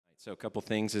So a couple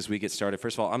things as we get started.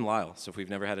 First of all, I'm Lyle. So if we've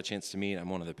never had a chance to meet, I'm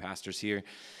one of the pastors here.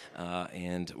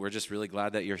 And we're just really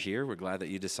glad that you're here. We're glad that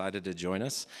you decided to join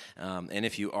us. And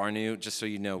if you are new, just so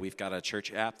you know, we've got a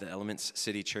church app, the Elements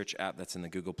City Church app that's in the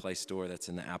Google Play Store, that's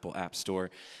in the Apple App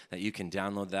Store, that you can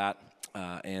download that.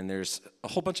 And there's a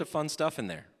whole bunch of fun stuff in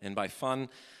there. And by fun,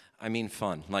 I mean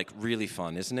fun, like really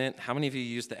fun, isn't it? How many of you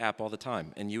use the app all the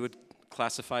time? And you would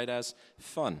classify it as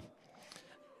fun?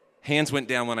 Hands went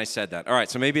down when I said that. All right,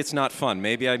 so maybe it's not fun.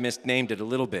 Maybe I misnamed it a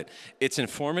little bit. It's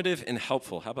informative and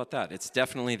helpful. How about that? It's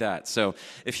definitely that. So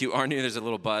if you are new, there's a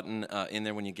little button in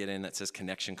there when you get in that says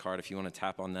connection card. If you want to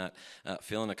tap on that,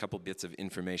 fill in a couple bits of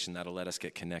information. That'll let us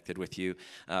get connected with you.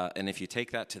 And if you take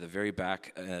that to the very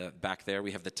back there,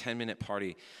 we have the 10-minute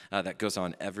party that goes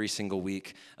on every single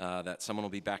week that someone will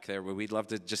be back there where we'd love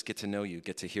to just get to know you,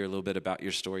 get to hear a little bit about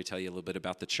your story, tell you a little bit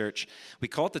about the church. We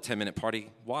call it the 10-minute party.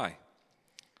 Why?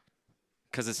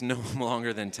 Because it's no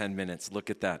longer than 10 minutes. Look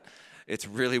at that. It's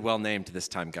really well named this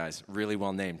time, guys. Really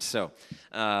well named. So,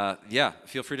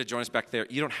 feel free to join us back there.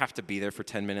 You don't have to be there for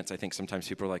 10 minutes. I think sometimes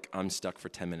people are like, I'm stuck for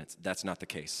 10 minutes. That's not the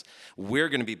case. We're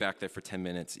going to be back there for 10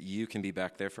 minutes. You can be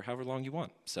back there for however long you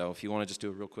want. So if you want to just do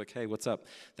a real quick, hey, what's up?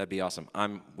 That'd be awesome.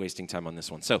 I'm wasting time on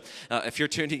this one. So if you're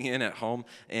tuning in at home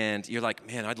and you're like,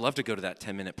 man, I'd love to go to that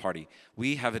 10-minute party,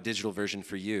 we have a digital version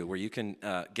for you where you can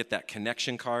get that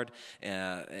connection card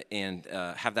and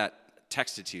have that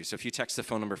texted to you. So if you text the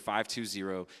phone number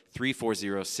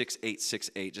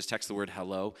 520-340-6868, just text the word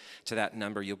hello to that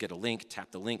number. You'll get a link.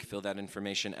 Tap the link, fill that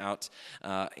information out.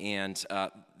 And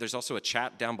there's also a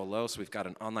chat down below. So we've got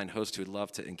an online host who would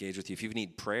love to engage with you. If you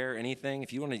need prayer, anything,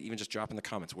 if you want to even just drop in the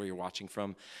comments where you're watching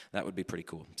from, that would be pretty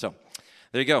cool. So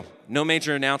there you go. No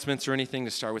major announcements or anything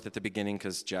to start with at the beginning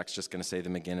because Jack's just going to say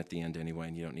them again at the end anyway,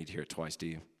 and you don't need to hear it twice, do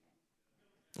you?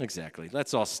 Exactly.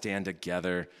 Let's all stand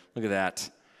together. Look at that.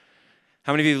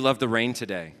 How many of you love the rain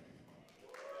today?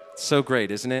 It's so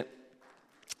great, isn't it?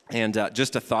 And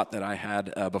just a thought that I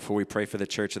had before we pray for the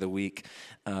church of the week.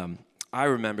 I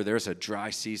remember there was a dry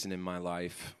season in my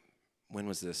life. When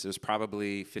was this? It was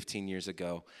probably 15 years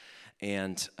ago.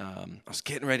 And I was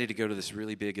getting ready to go to this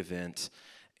really big event.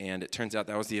 And it turns out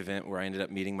that was the event where I ended up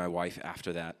meeting my wife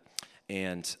after that.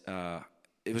 And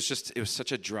it was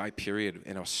such a dry period,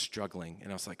 and I was struggling.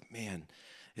 And I was like, man,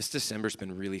 this December's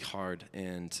been really hard,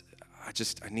 and I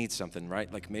need something,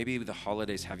 right? Like maybe the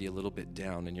holidays have you a little bit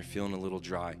down and you're feeling a little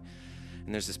dry.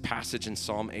 And there's this passage in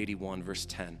Psalm 81, verse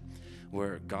 10,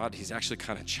 where God, he's actually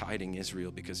kind of chiding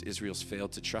Israel because Israel's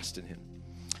failed to trust in him.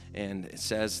 And it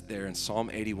says there in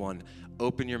Psalm 81,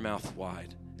 open your mouth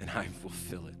wide and I will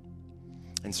fill it.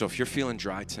 And so if you're feeling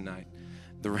dry tonight,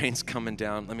 the rain's coming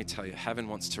down. Let me tell you, heaven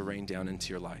wants to rain down into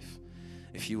your life.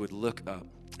 If you would look up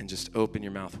and just open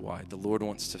your mouth wide. The Lord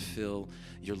wants to fill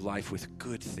your life with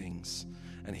good things.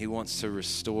 And he wants to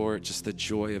restore just the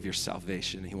joy of your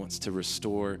salvation. He wants to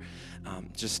restore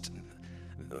just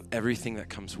everything that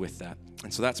comes with that.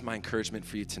 And so that's my encouragement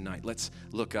for you tonight. Let's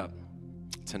look up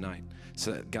tonight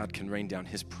so that God can rain down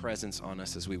his presence on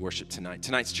us as we worship tonight.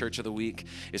 Tonight's church of the week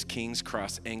is King's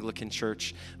Cross Anglican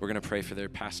Church. We're going to pray for their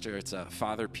pastor. It's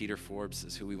Father Peter Forbes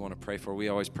is who we want to pray for. We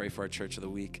always pray for our church of the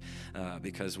week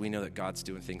because we know that God's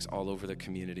doing things all over the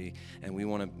community, and we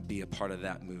want to be a part of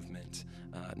that movement,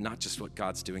 not just what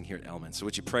God's doing here at Elements. So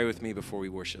would you pray with me before we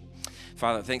worship?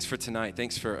 Father, thanks for tonight.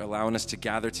 Thanks for allowing us to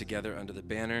gather together under the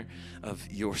banner of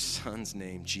your Son's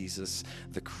name, Jesus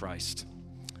the Christ.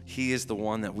 He is the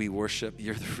one that we worship.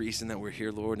 You're the reason that we're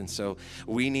here, Lord. And so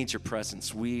we need your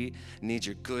presence. We need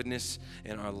your goodness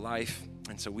in our life.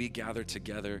 And so we gather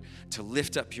together to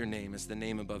lift up your name as the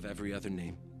name above every other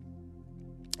name.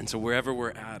 And so wherever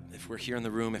we're at, if we're here in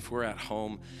the room, if we're at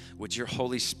home, would your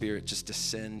Holy Spirit just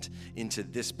descend into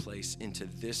this place, into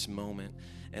this moment,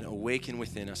 and awaken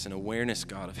within us an awareness,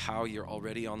 God, of how you're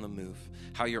already on the move,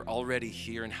 how you're already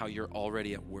here, and how you're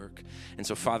already at work. And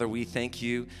so, Father, we thank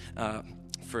you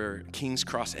for King's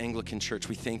Cross Anglican Church.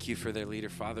 We thank you for their leader,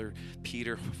 Father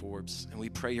Peter Forbes, and we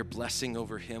pray your blessing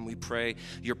over him. We pray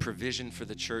your provision for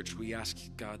the church. We ask,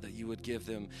 God, that you would give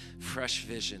them fresh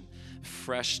vision,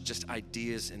 fresh just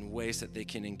ideas and ways that they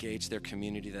can engage their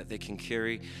community, that they can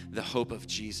carry the hope of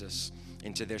Jesus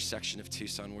into their section of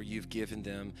Tucson where you've given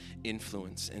them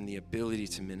influence and the ability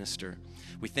to minister.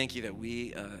 We thank you that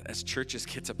we as churches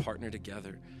get to partner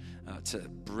together to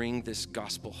bring this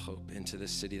gospel hope into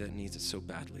this city that needs it so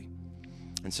badly.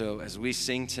 And so as we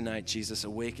sing tonight, Jesus,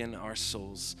 awaken our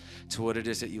souls to what it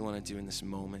is that you want to do in this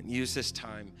moment. Use this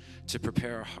time to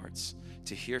prepare our hearts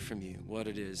to hear from you what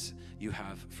it is you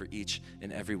have for each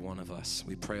and every one of us.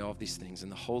 We pray all of these things in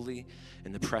the holy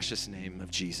and the precious name of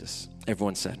Jesus.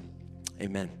 Everyone said,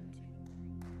 amen.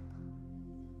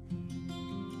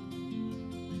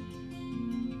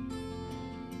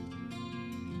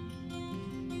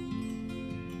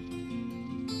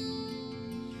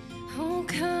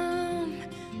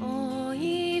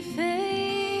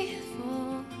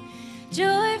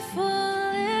 joyful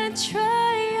and triumphant.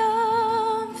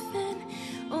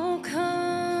 Oh,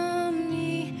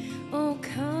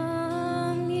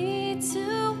 come ye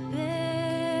to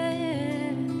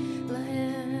Bethlehem.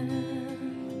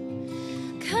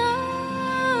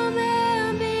 Come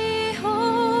and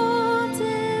behold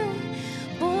him,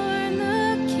 born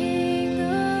the King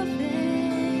of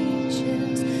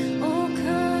angels. Oh,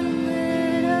 come,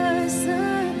 let us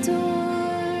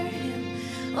adore him.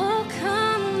 Oh,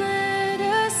 come, let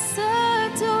us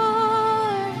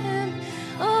adore him.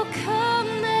 Oh, come,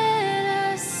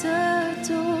 let us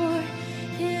adore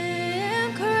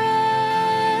him,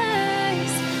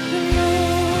 Christ the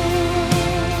Lord.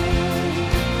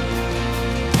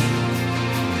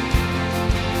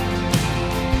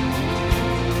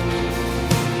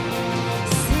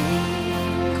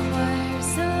 Sing,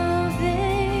 choirs of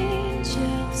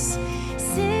angels,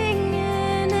 sing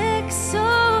in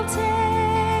exaltation.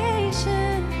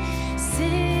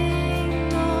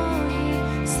 Sing, all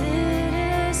ye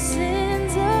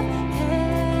citizens of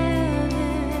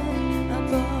heaven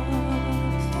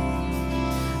above.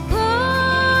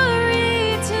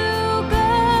 Glory to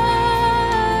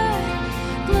God,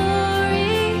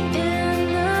 glory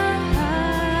in the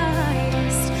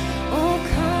highest. Oh,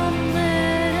 come,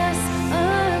 let us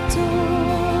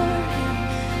adore him.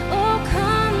 Oh,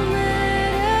 come,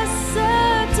 let us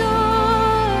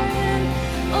adore him.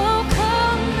 Oh,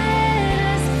 come, let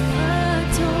us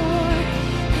adore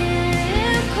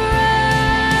him,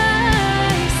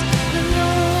 Christ the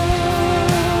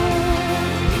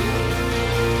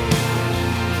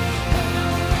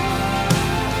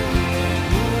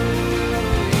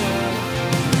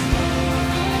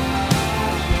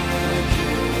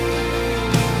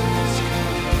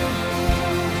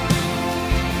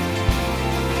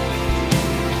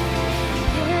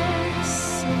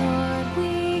Yes, Lord,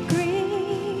 we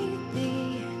greet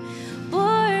thee,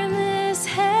 born this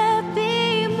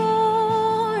happy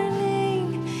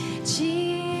morning.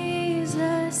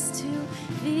 Jesus, to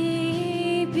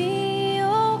thee be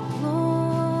all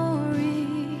glory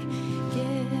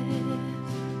give.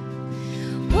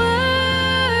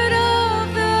 Word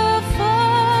of the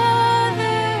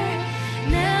Father,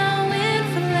 now in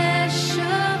flesh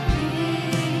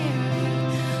appearing.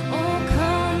 Oh,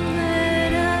 come,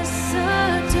 let us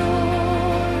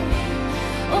adore him.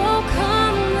 Oh,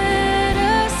 come, let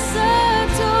us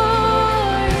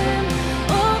adore him.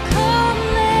 Oh, come,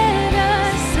 let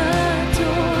us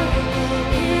adore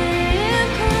him,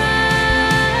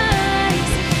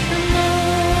 Christ the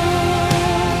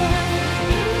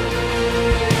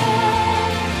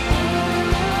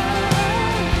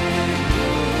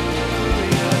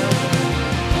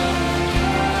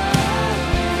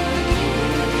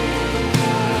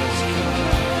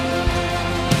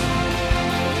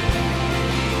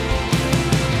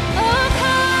Oh,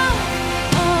 come,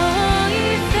 all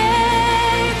ye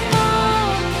faithful,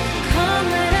 come,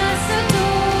 let us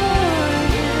adore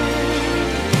him.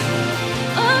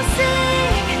 Oh,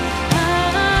 sing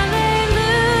hallelujah,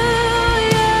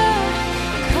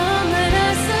 come, let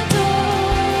us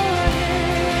adore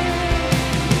him.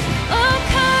 Oh,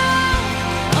 come,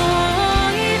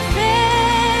 all ye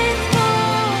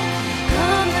faithful,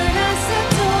 come, let us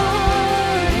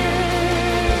adore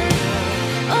him.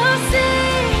 Oh,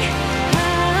 sing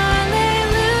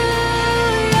hallelujah,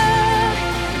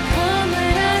 come,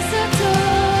 let us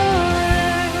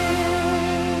adore him.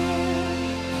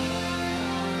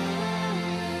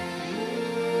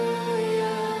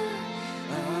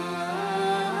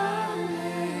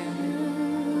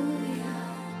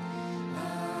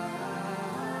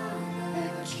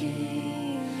 The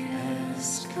King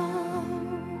has come.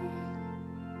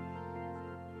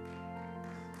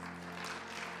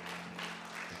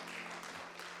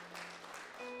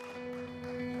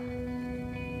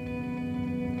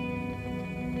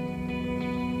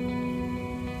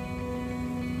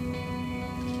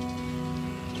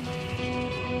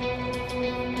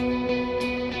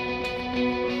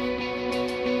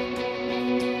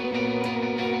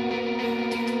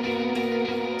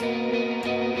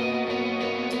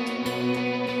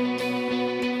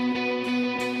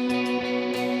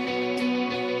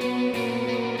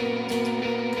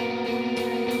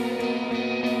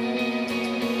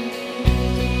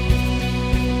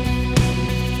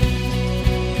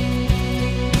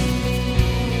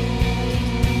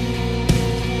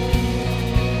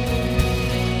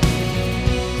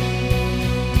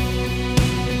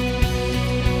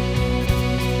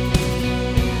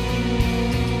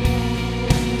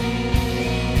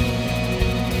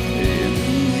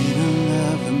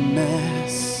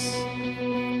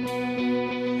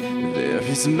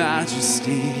 His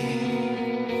majesty,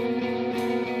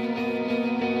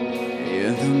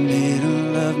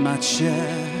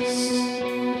 chest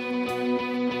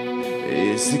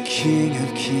is the King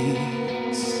of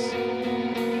Kings.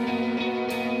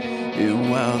 And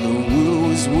while the world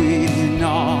was waiting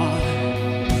on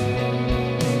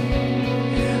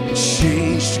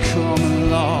change to come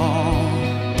along,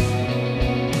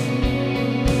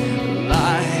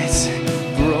 light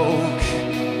broke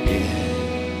in,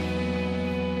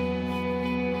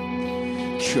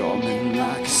 coming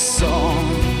like a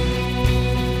song.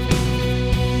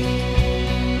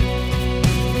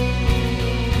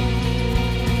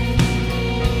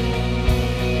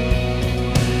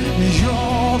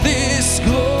 All this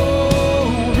glory,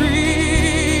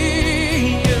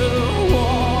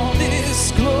 all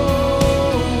this glory,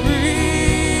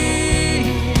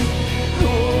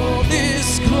 all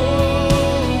this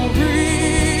glory,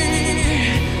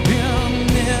 in the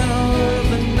middle of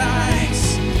the night,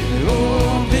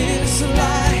 all this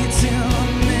light in the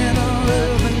middle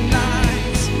of the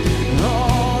night,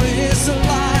 all this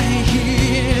light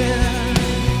here.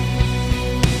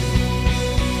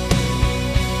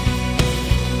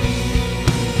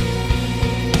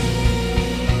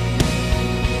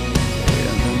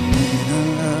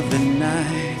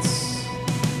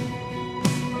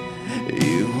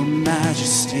 Your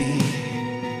Majesty,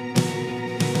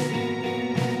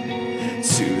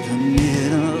 to the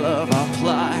middle of our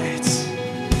plight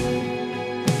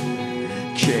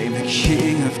came the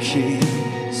King of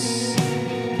Kings.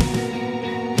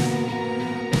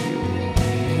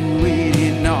 You're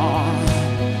waiting on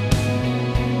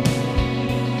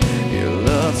your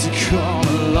love to come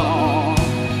along.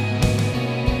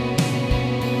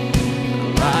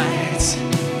 Light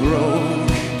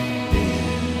broke in,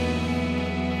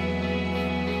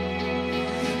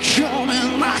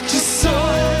 coming like the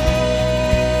sun.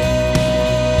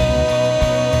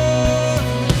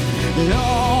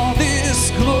 All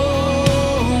this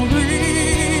glory,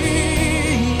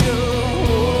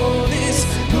 all this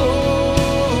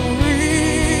glory,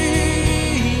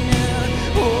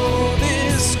 all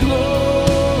this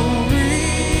glory,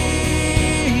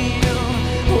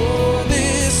 all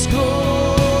this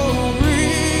glory,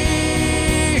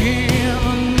 in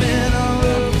the middle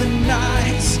of the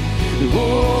night,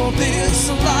 all this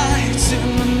light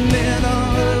in the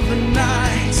middle of the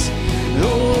night,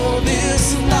 all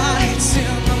this light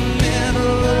in the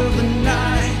middle of the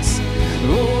night,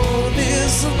 all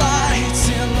this light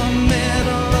in the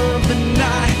middle of the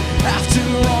night. After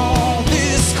all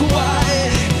this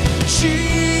quiet,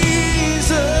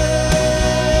 Jesus,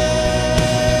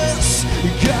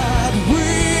 God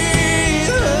with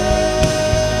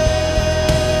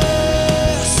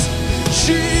us,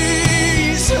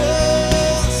 Jesus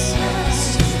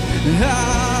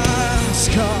has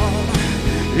come,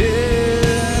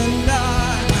 and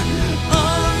I'm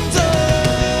undone.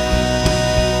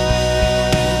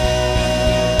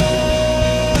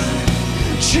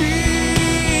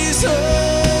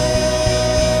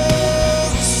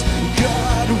 Jesus,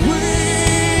 God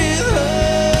with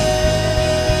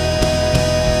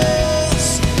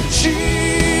us,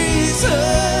 Jesus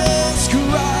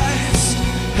Christ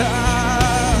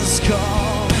has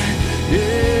come,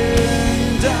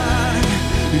 and I'm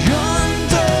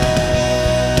undone.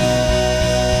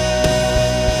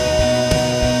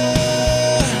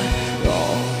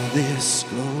 All this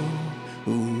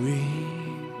glory,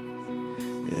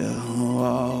 yeah,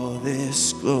 all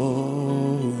this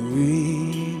glory,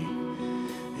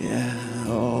 yeah,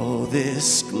 all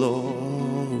this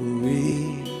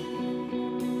glory,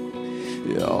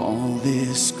 yeah, all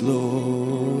this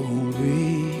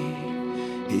glory,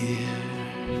 yeah.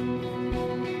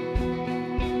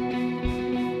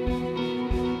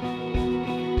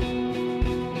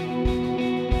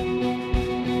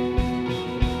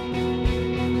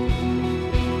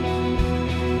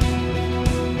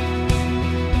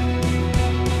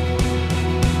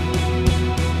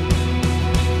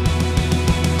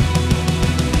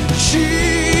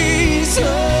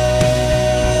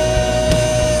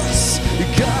 Jesus,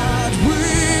 God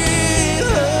with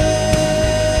us.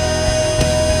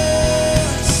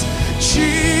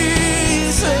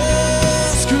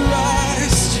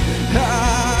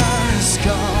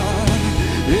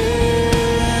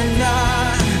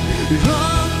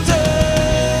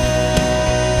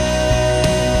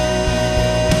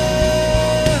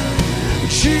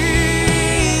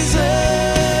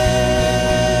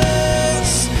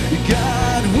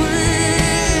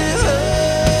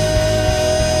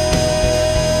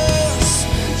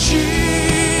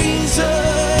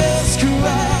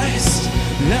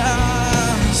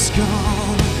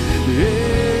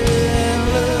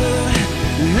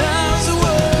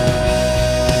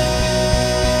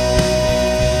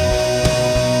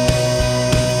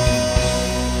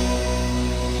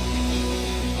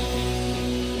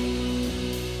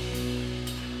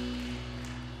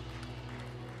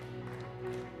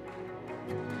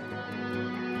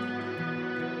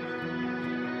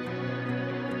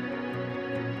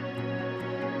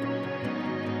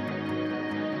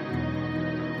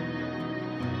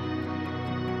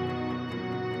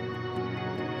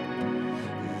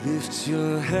 Lift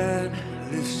your head,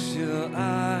 lift your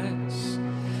eyes,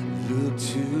 look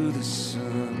to the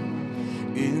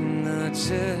sun. In the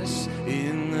test,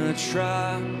 in the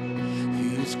trial,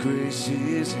 His grace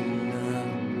is enough.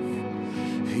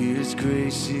 His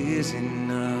grace is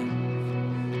enough.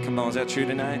 Come on, is that true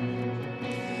tonight?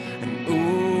 And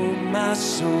oh, my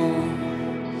soul,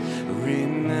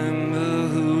 remember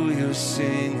who you're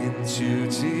singing to.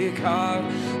 Take heart,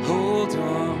 hold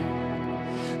on.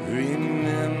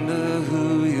 Remember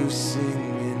who you're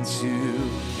singing to.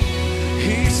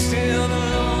 He's still the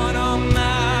Lord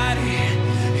Almighty.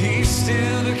 He's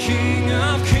still the King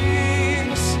of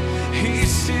Kings.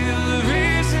 He's still the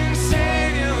risen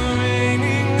Savior,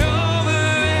 reigning over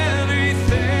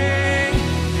everything.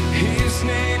 His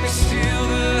name is still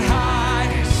the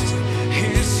highest.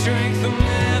 His strength will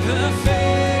never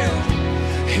fail.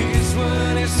 His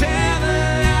word is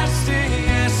everlasting,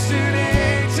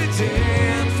 yesterday, today,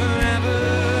 and forever.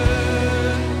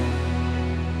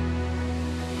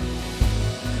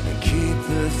 And keep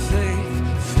the faith,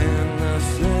 fan the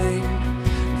flame.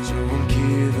 Don't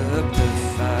give up the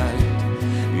fight.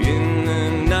 In the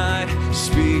night,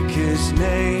 speak His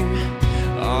name.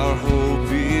 Our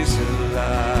hope is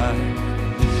alive.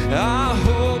 Our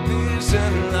hope is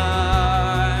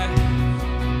alive.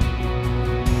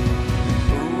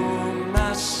 Oh,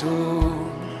 my soul,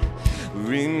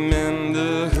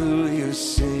 remember who you're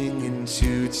singing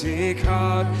to. Take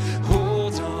heart,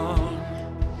 hold on.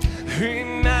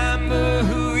 Remember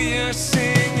who you're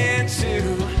singing to.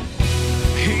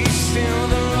 He's still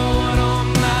the Lord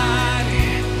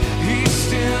Almighty. He's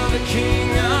still the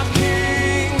King of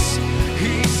Kings.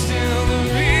 He's still the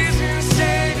risen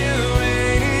Savior,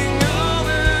 reigning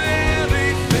over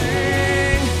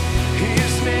everything.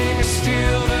 His name is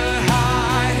still the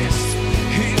highest.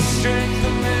 His strength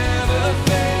will never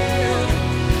fail.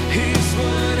 His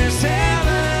word is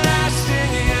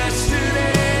everlasting,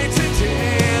 yesterday,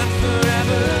 today, and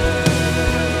forever.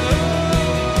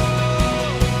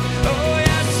 Oh,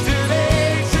 yesterday,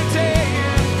 today,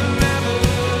 and forever.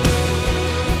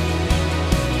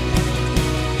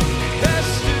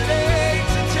 Yesterday,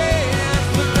 today, and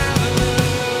forever.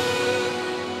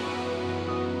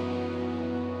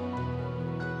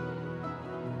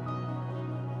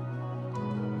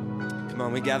 Come on,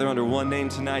 we gather under one name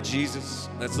tonight, Jesus.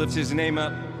 Let's lift His name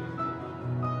up.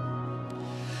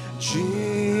 Jesus,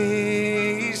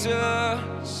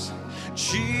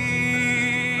 Jesus,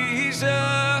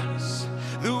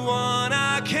 the one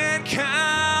I can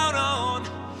count on,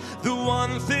 the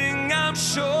one thing I'm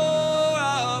sure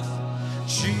of.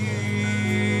 Jesus,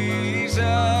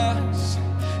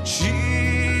 Jesus,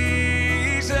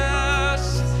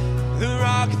 the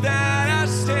rock that I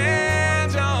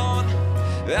stand on,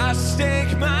 I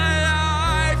stake my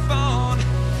life on.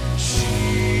 Jesus,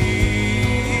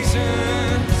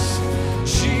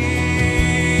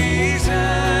 Jesus,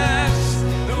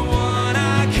 the one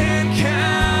I can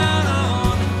count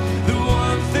on, the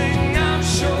one thing I'm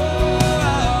sure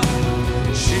of.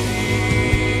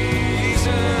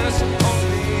 Jesus,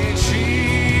 only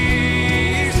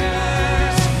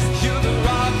Jesus, you're the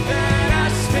rock that I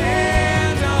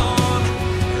stand on.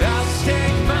 I'll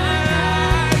stake my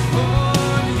life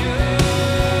on you.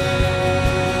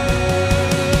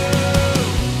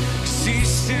 'Cause He's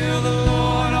still the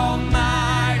Lord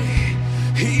Almighty.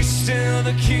 He's still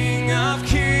the King of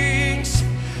Kings.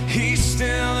 He's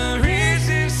still the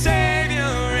risen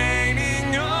Savior,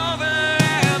 reigning over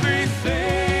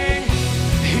everything.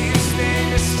 His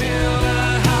name is still the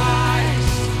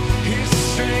highest. His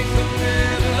strength will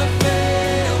never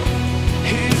fail.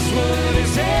 His word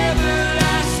is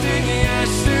everlasting,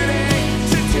 yesterday,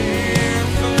 today, and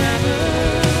forever.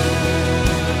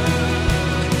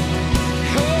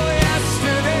 Oh,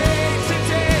 yesterday,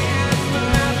 today, and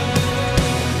forever.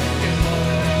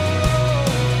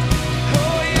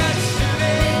 Oh,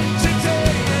 yesterday, today,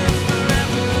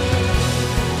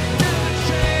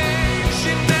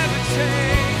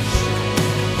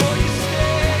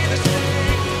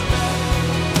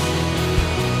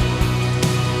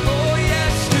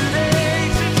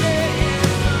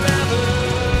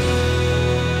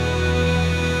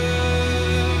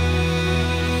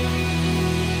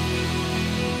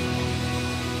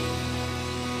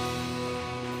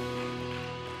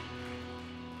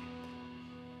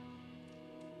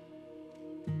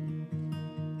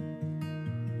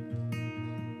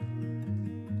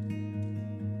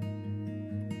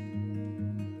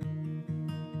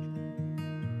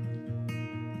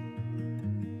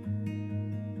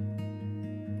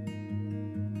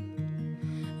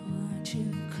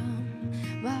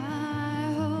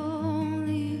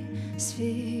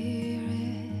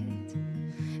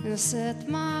 and set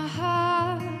my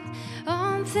heart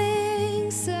on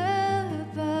things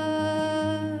above.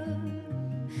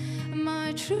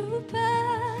 My true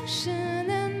passion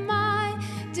and my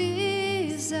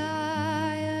desire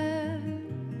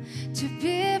to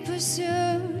be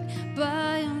pursued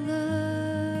by your love.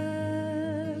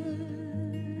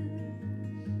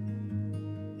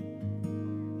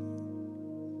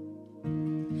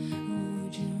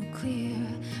 Would you clear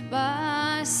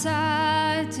my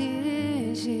sight,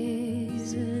 dear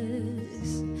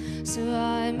Jesus, so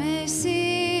I may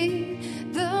see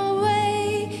the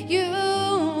way you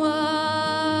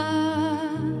are,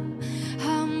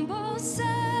 humble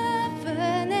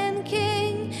servant and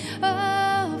King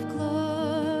of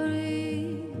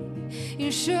glory.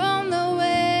 You show the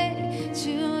way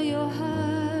to your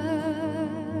heart.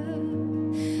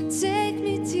 Take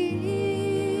me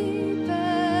deeper.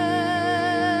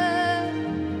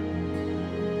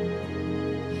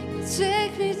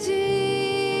 Take me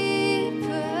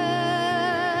deeper.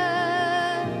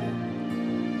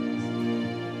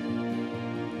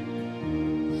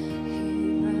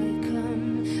 Here I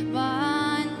come,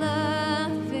 my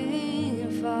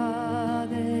loving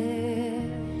Father.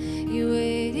 You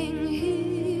waiting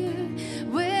here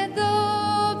with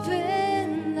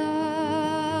open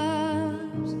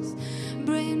arms.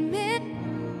 Bring me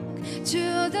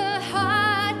to the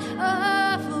heart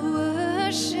of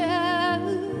worship.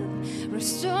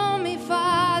 Restore me,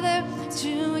 Father,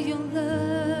 to your love.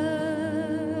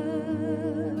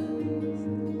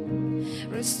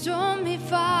 Restore me,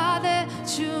 Father,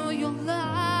 to your love.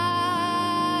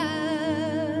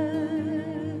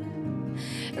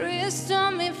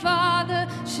 Restore me, Father,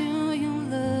 to your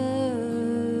love.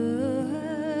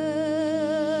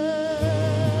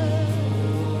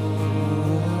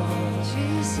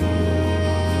 Jesus,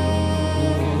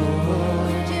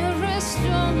 would you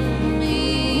restore me?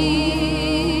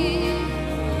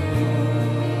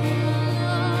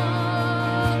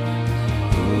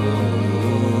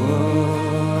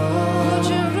 Would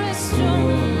you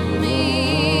restore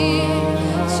me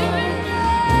to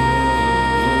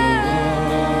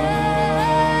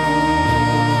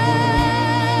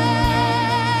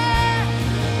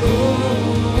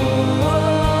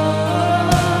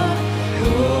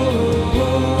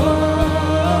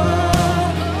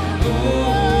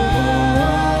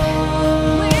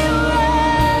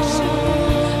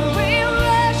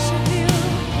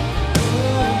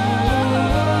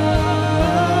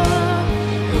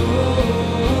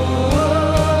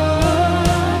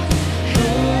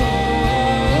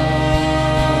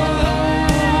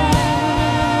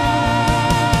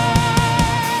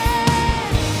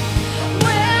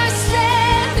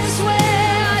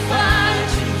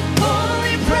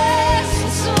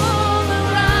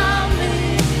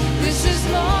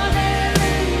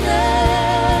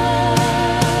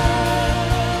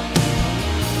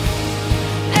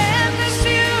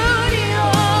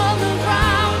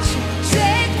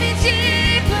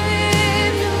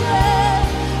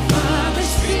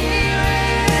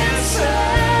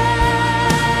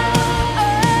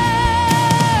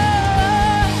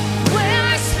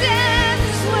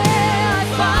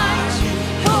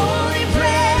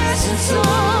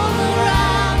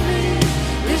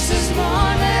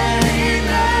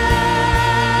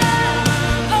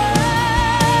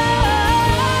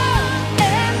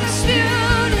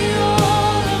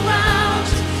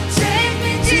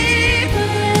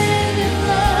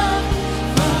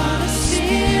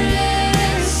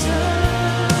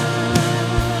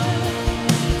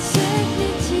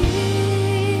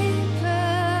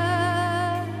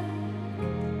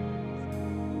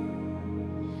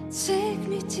Take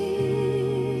me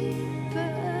deeper.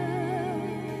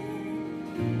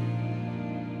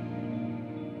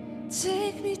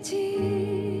 Take me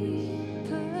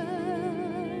deeper.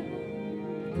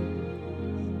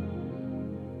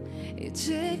 You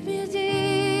take me deeper,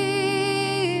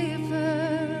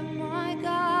 my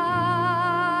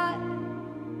God.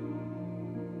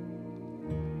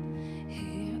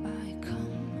 Here I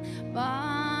come,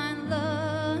 my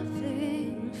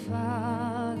loving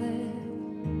Father.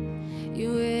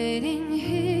 You waiting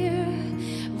here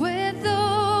with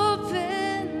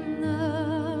open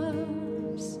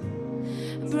arms.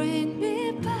 Bring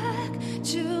me back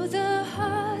to the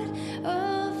heart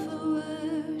of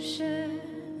worship.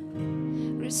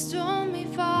 Restore me,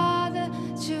 Father.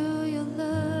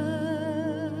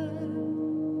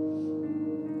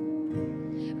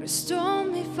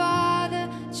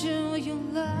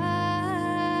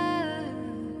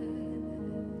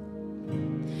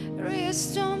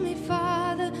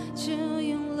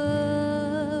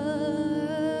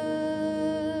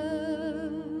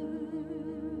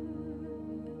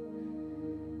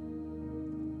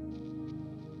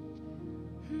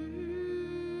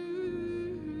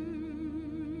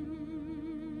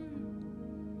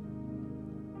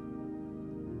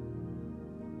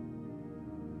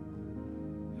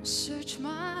 Search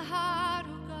my heart,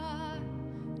 oh God,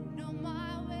 know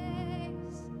my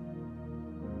ways.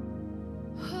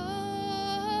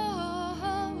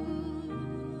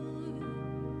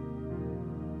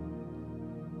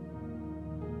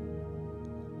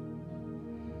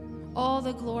 All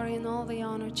the glory and all the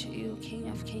honor to you, King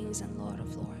of Kings and Lord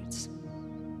of Lords.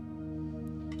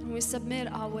 And we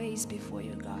submit our ways before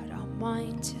you, God, our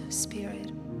mind,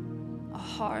 spirit, our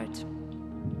heart.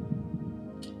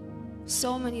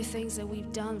 So many things that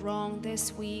we've done wrong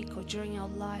this week or during our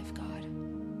life, God.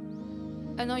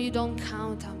 I know you don't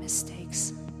count our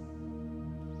mistakes.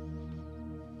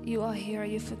 You are here,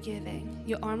 you're forgiving.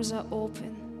 Your arms are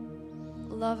open,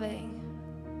 loving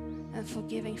and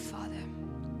forgiving, Father.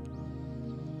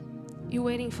 You're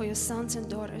waiting for your sons and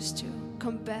daughters to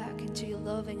come back into your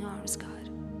loving arms, God.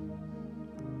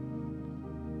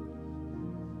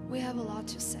 We have a lot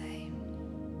to say,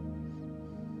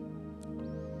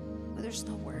 but there's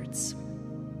no words.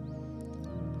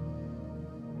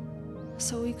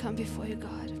 So we come before you,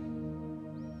 God.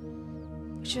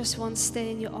 We just want to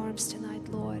stay in your arms tonight,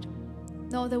 Lord.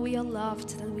 Know that we are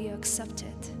loved and we are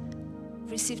accepted,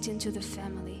 received into the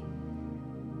family.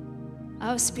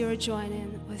 Our spirit join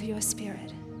in with your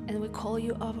spirit, and we call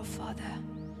you Abba Father,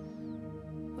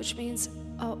 which means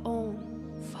our own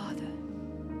Father.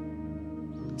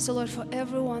 So Lord, for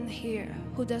everyone here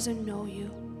who doesn't know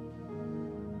you,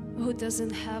 who doesn't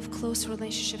have close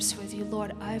relationships with you,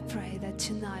 Lord, I pray that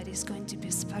tonight is going to be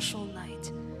a special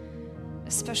night,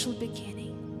 a special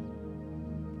beginning.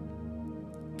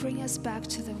 Bring us back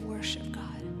to the worship,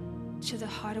 God, to the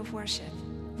heart of worship,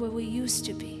 where we used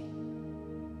to be.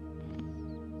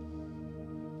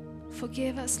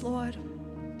 Forgive us, Lord,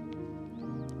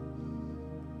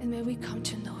 and may we come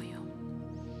to know you.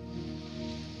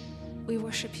 We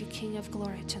worship you, King of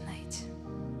Glory, tonight.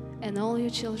 And all your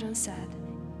children said,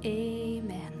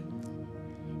 Amen.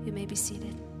 You may be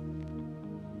seated.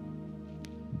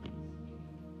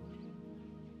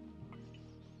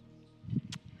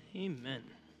 Amen.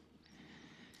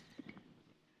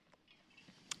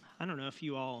 I don't know if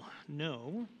you all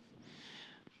know,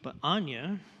 but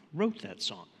Anya wrote that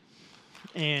song.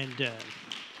 And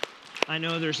I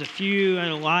know there's a few, I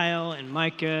know Lyle and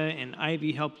Micah and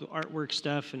Ivy helped with artwork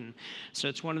stuff, and so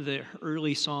it's one of the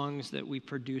early songs that we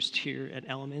produced here at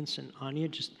Elements, and Anya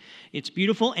it's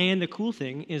beautiful, and the cool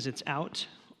thing is it's out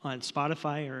on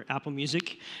Spotify or Apple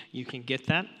Music. You can get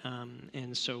that,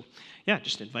 and so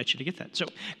just invite you to get that. So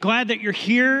glad that you're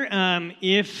here.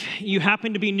 If you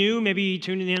happen to be new, maybe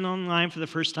tuning in online for the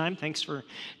first time, thanks for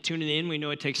tuning in. We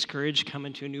know it takes courage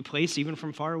coming to a new place, even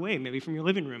from far away, maybe from your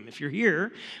living room. If you're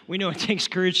here, we know it takes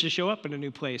courage to show up in a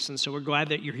new place, and so we're glad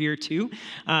that you're here too.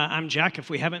 I'm Jack, if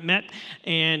we haven't met,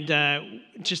 and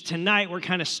just tonight we're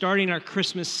kind of starting our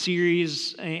Christmas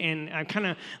series, and I'm kind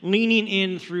of leaning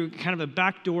in through kind of a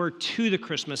back door to the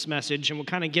Christmas message, and we'll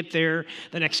kind of get there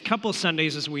the next couple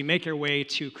Sundays as we make our way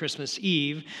to Christmas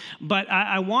Eve. But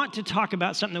I want to talk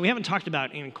about something that we haven't talked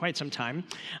about in quite some time,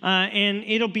 and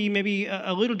it'll be maybe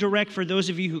a little direct for those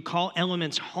of you who call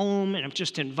Elements home, and I'm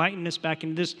just inviting us back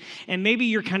into this, and maybe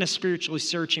you're kind of spiritually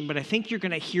searching, but I think you're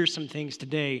going to hear some things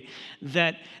today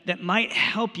that might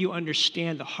help you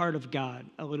understand the heart of God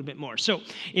a little bit more. So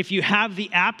if you have the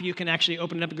app, you can actually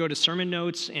open it up and go to sermon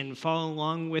notes and follow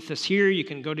along with us here. You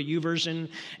can go to YouVersion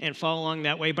and follow along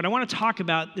that way. But I want to talk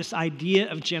about this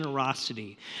idea of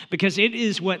generosity, because it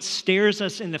is what stares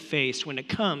us in the face when it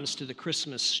comes to the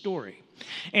Christmas story.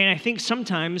 And I think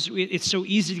sometimes it's so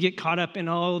easy to get caught up in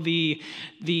all the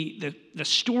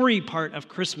story part of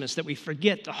Christmas that we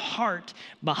forget the heart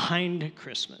behind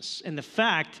Christmas and the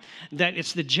fact that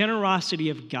it's the generosity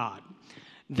of God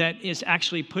that is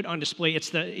actually put on display.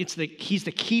 He's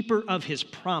the keeper of his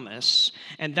promise,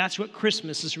 and that's what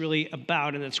Christmas is really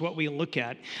about, and that's what we look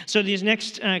at. So these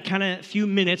next kind of few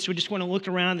minutes, we just want to look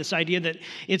around this idea that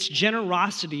it's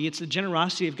the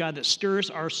generosity of God that stirs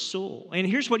our soul. And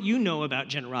here's what you know about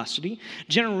generosity.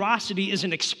 Generosity is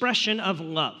an expression of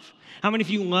love. How many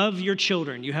of you love your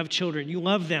children? You have children. You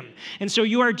love them. And so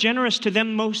you are generous to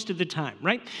them most of the time,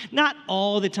 right? Not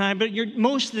all the time, but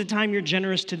most of the time you're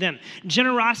generous to them.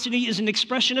 Generosity is an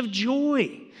expression of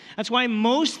joy. That's why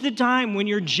most of the time when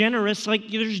you're generous,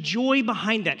 there's joy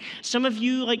behind that. Some of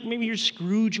you, maybe you're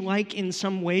Scrooge-like in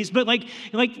some ways, but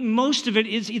most of it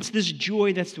it's this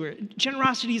joy that's there.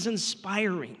 Generosity is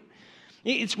inspiring.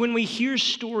 It's when we hear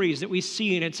stories that we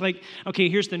see, and it's like, okay,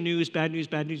 here's the news, bad news,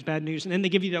 bad news, bad news, and then they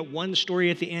give you that one story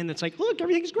at the end that's like, look,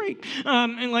 everything's great.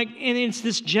 And it's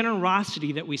this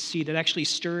generosity that we see that actually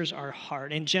stirs our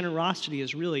heart, and generosity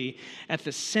is really at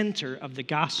the center of the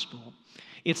gospel.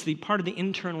 It's the part of the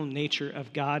internal nature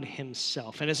of God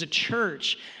himself. And as a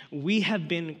church, we have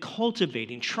been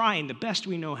trying the best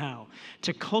we know how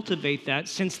to cultivate that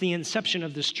since the inception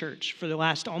of this church for the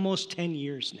last almost 10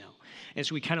 years now.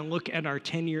 As we kind of look at our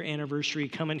 10-year anniversary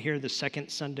coming here the second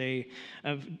Sunday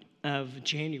of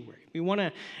January. We want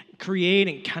to create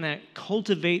and kind of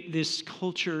cultivate this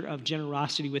culture of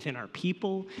generosity within our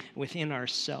people, within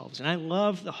ourselves. And I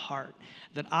love the heart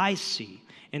that I see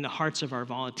in the hearts of our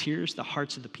volunteers, the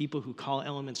hearts of the people who call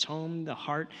Elements home, the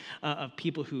heart of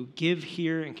people who give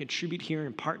here and contribute here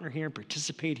and partner here and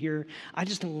participate here. I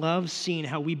just love seeing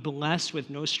how we bless with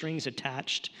no strings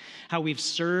attached, how we've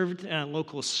served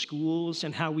local schools,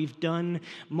 and how we've done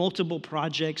multiple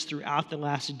projects throughout the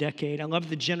last decade. I love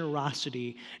the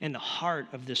generosity and the heart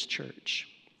of this church.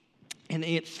 And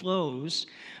it flows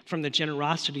from the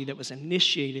generosity that was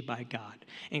initiated by God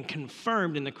and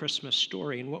confirmed in the Christmas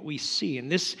story and what we see in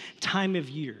this time of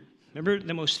year. Remember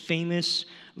the most famous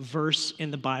verse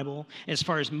in the Bible, as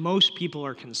far as most people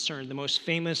are concerned, the most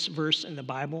famous verse in the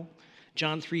Bible,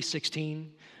 John 3:16.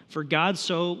 For God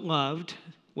so loved,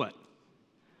 what?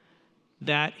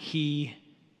 That he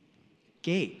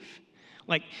gave.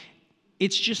 Like,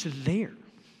 it's just there.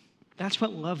 That's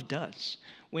what love does.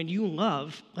 When you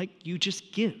love, like, you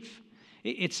just give.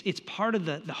 It's part of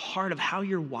the heart of how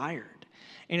you're wired.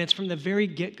 And it's from the very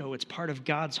get-go, it's part of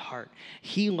God's heart.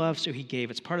 He loved, so he gave.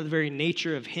 It's part of the very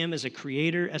nature of him as a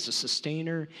creator, as a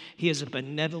sustainer. He is a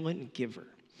benevolent giver.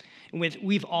 And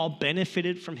we've all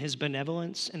benefited from his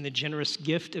benevolence and the generous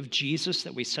gift of Jesus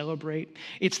that we celebrate.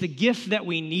 It's the gift that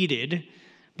we needed,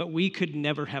 but we could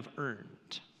never have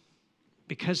earned,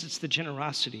 because it's the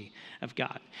generosity of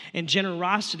God. And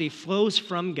generosity flows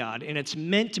from God, and it's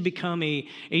meant to become a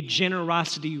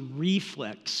generosity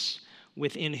reflex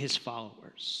within his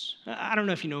followers. I don't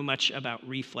know if you know much about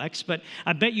reflex, but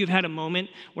I bet you've had a moment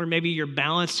where maybe you're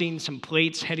balancing some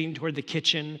plates heading toward the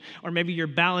kitchen, or maybe you're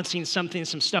balancing some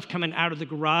stuff coming out of the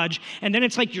garage, and then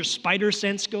it's like your spider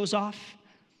sense goes off.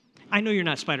 I know you're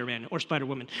not Spider-Man or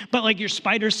Spider-Woman, but like your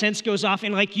spider sense goes off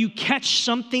and like you catch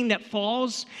something that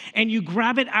falls and you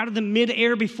grab it out of the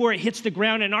midair before it hits the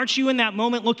ground. And aren't you in that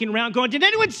moment looking around going, did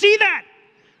anyone see that?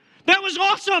 That was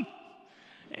awesome.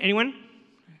 Anyone?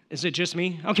 Is it just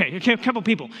me? Okay, a couple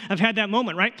people have had that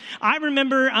moment, right? I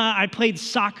remember I played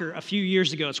soccer a few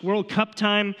years ago. It's World Cup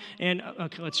time, and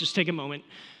okay, let's just take a moment.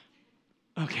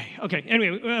 Okay.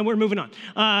 Anyway, we're moving on.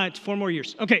 It's 4 more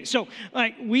years. Okay, so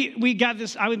we got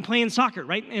this. I've been playing soccer,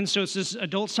 right? And so it's this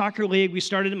adult soccer league. We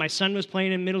started it. My son was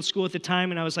playing in middle school at the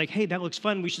time, and I was like, hey, that looks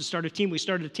fun. We should start a team. We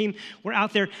started a team. We're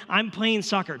out there. I'm playing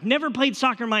soccer. Never played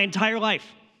soccer my entire life.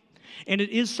 And it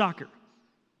is soccer,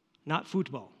 not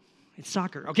football. It's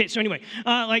soccer. Okay, so anyway,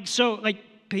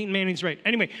 Peyton Manning's right.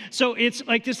 Anyway, so it's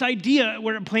like this idea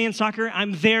where I'm playing soccer.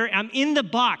 I'm there. I'm in the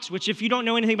box, which if you don't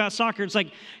know anything about soccer, it's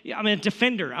like I'm a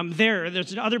defender. I'm there.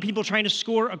 There's other people trying to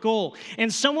score a goal.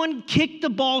 And someone kicked the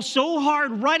ball so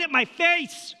hard right at my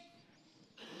face.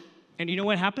 And you know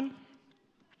what happened?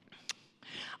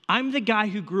 I'm the guy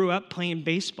who grew up playing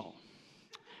baseball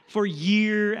for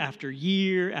year after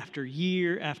year after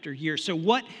year after year. So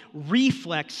what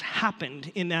reflex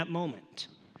happened in that moment?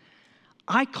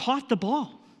 I caught the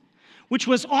ball, which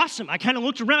was awesome. I kind of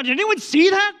looked around. Did anyone see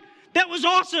that? That was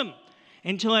awesome.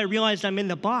 Until I realized I'm in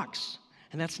the box.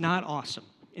 And that's not awesome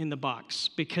in the box,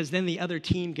 because then the other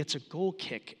team gets a goal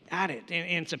kick at it.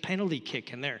 And it's a penalty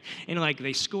kick in there. And like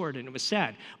they scored, and it was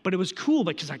sad. But it was cool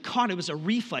because I caught it. It was a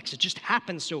reflex. It just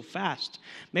happened so fast.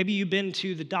 Maybe you've been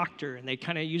to the doctor and they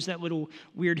kind of use that little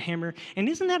weird hammer. And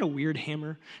isn't that a weird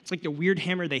hammer? It's like the weird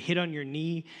hammer they hit on your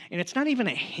knee. And it's not even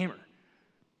a hammer.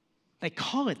 They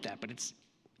call it that, but it's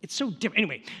so different.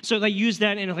 Anyway, so they use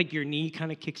that and like your knee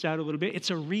kind of kicks out a little bit. It's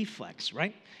a reflex,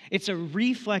 right? It's a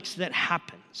reflex that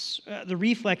happens. The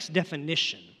reflex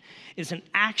definition is an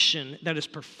action that is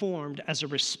performed as a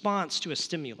response to a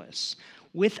stimulus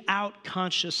without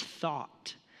conscious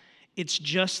thought. It's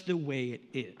just the way it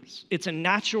is. It's a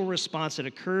natural response that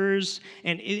occurs,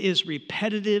 and it is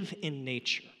repetitive in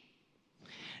nature.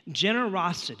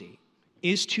 Generosity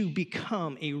is to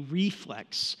become a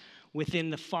reflex within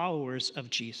the followers of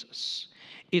Jesus.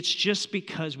 It's just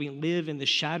because we live in the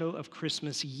shadow of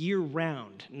Christmas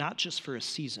year-round, not just for a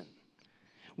season.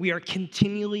 We are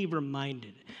continually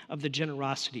reminded of the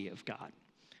generosity of God.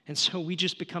 And so we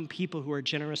just become people who are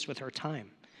generous with our time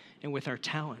and with our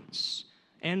talents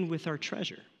and with our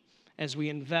treasure as we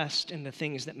invest in the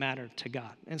things that matter to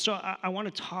God. And so I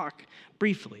want to talk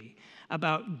briefly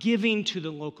about giving to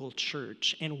the local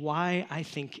church and why I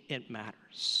think it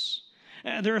matters.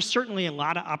 There are certainly a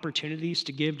lot of opportunities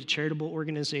to give to charitable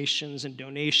organizations and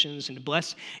donations and to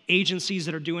bless agencies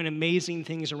that are doing amazing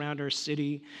things around our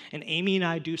city. And Amy and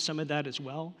I do some of that as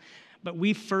well. But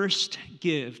we first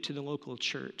give to the local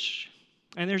church.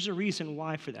 And there's a reason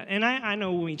why for that. And I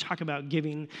know when we talk about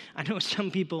giving, I know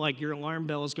some people, like, your alarm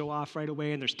bells go off right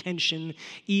away and there's tension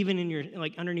even in your,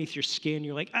 like, underneath your skin.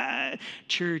 You're like,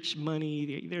 church,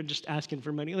 money, they're just asking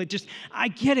for money. Like, I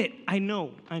get it. I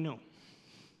know.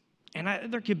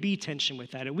 And there could be tension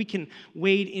with that, and we can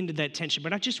wade into that tension.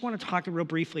 But I just want to talk real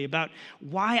briefly about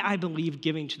why I believe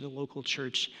giving to the local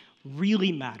church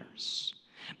really matters.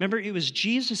 Remember, it was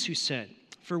Jesus who said,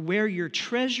 "For where your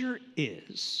treasure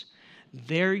is,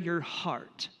 there your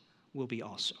heart will be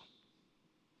also."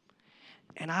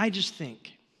 And I just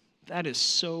think that is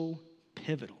so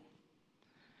pivotal.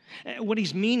 What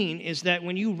he's meaning is that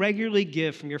when you regularly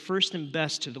give from your first and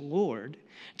best to the Lord,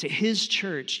 to his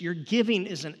church, your giving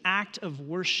is an act of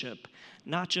worship,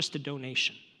 not just a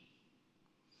donation.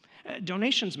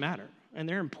 Donations matter, and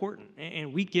they're important,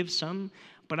 and we give some,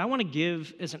 but I want to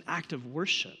give as an act of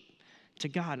worship to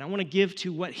God. And I want to give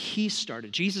to what he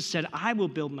started. Jesus said, "I will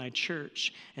build my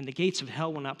church, and the gates of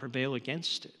hell will not prevail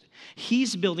against it."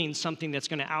 He's building something that's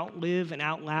going to outlive and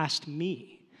outlast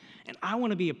me. And I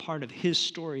want to be a part of his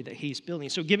story that he's building.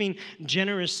 So giving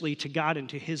generously to God and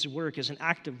to his work is an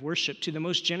act of worship to the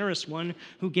most generous one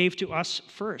who gave to us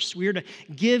first. We are to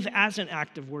give as an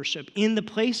act of worship in the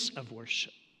place of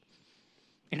worship.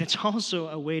 And it's also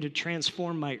a way to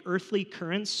transform my earthly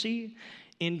currency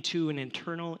into an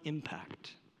eternal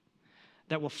impact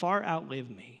that will far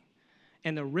outlive me,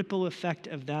 and the ripple effect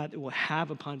of that it will have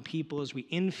upon people as we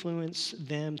influence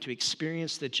them to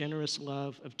experience the generous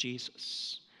love of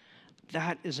Jesus.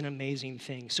 That is an amazing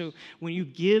thing. So when you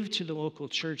give to the local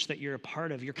church that you're a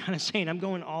part of, you're kind of saying, I'm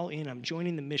going all in, I'm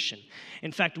joining the mission.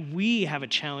 In fact, we have a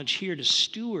challenge here to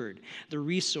steward the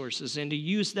resources and to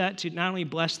use that to not only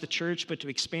bless the church, but to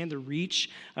expand the reach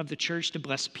of the church, to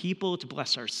bless people, to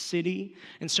bless our city.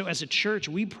 And so as a church,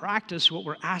 we practice what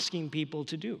we're asking people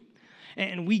to do.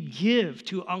 And we give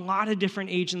to a lot of different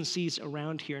agencies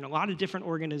around here and a lot of different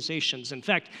organizations. In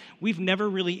fact, we've never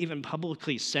really even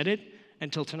publicly said it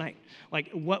until tonight,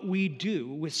 like what we do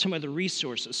with some of the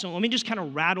resources. So let me just kind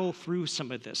of rattle through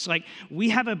some of this. Like, we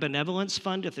have a benevolence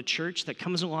fund at the church that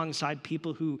comes alongside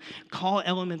people who call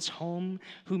Elements home,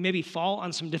 who maybe fall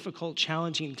on some difficult,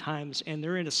 challenging times, and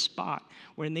they're in a spot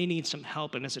where they need some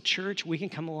help. And as a church, we can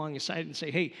come alongside and say,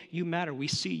 hey, you matter, we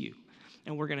see you,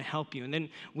 and we're gonna help you. And then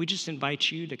we just invite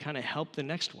you to kind of help the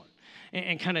next one.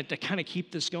 And kind of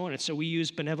keep this going. And so we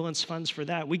use benevolence funds for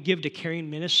that. We give to Caring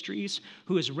Ministries,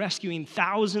 who is rescuing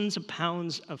thousands of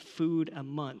pounds of food a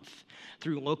month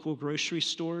through local grocery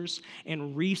stores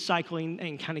and recycling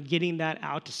and kind of getting that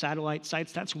out to satellite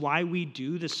sites. That's why we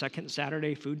do the second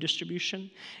Saturday food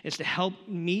distribution, is to help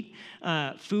meet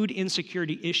food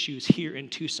insecurity issues here in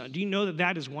Tucson. Do you know that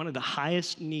that is one of the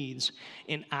highest needs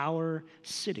in our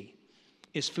city,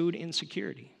 is food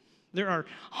insecurity? There are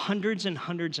hundreds and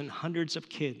hundreds and hundreds of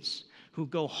kids who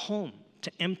go home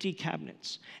to empty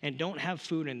cabinets and don't have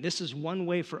food. And this is one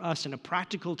way for us, in a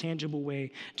practical, tangible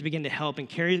way, to begin to help. And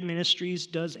Caring Ministries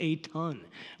does a ton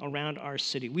around our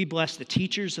city. We bless the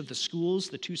teachers of the schools,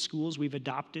 the two schools we've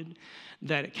adopted,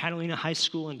 that at Catalina High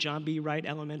School and John B. Wright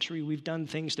Elementary. We've done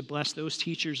things to bless those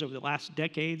teachers over the last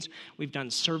decades. We've done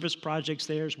service projects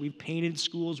there. We've painted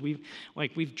schools. We've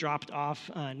dropped off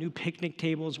new picnic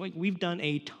tables. We've done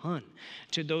a ton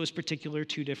to those particular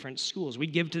two different schools. We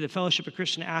give to the Fellowship of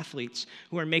Christian Athletes,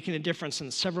 who are making a difference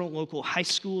in several local high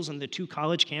schools and the two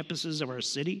college campuses of our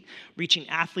city, reaching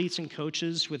athletes and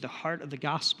coaches with the heart of the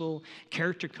gospel,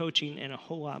 character coaching, and a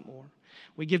whole lot more.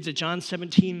 We give to John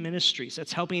 17 Ministries.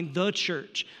 That's helping the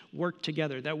church work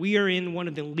together. That we are in one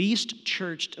of the least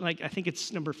churched, like I think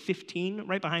it's number 15,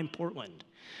 right behind Portland,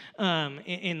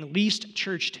 in the least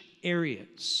churched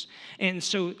areas. And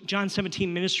so John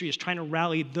 17 Ministry is trying to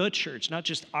rally the church, not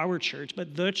just our church,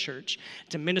 but the church,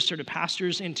 to minister to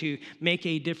pastors and to make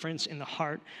a difference in the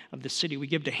heart of the city. We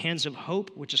give to Hands of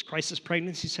Hope, which is Crisis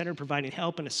Pregnancy Center, providing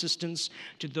help and assistance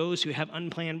to those who have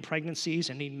unplanned pregnancies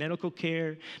and need medical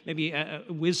care, maybe a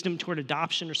wisdom toward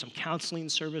adoption or some counseling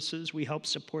services. We help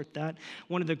support that.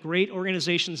 One of the great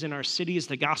organizations in our city is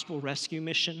the Gospel Rescue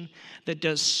Mission, that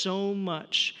does so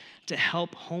much to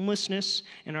help homelessness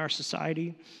in our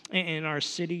society and in our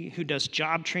city, who does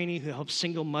job training, who helps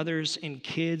single mothers and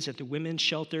kids at the women's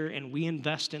shelter, and we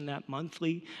invest in that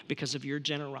monthly because of your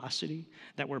generosity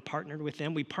that we're partnered with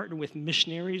them. We partner with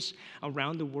missionaries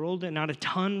around the world, and not a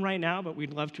ton right now, but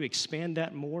we'd love to expand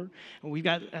that more. And we've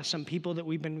got some people that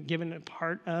we've been given a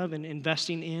part of and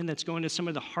investing in that's going to some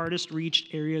of the hardest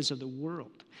reached areas of the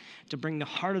world to bring the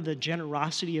heart of the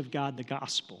generosity of God, the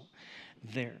gospel,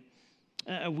 there.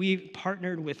 We've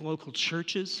partnered with local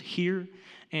churches here,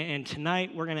 and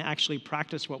tonight we're going to actually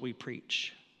practice what we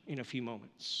preach in a few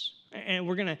moments. And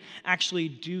we're going to actually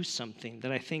do something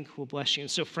that I think will bless you.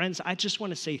 And so, friends, I just want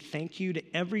to say thank you to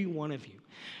every one of you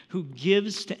who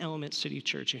gives to Element City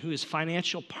Church and who is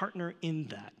financial partner in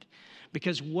that.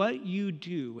 Because what you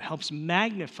do helps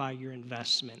magnify your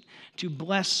investment to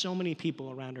bless so many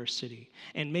people around our city.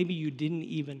 And maybe you didn't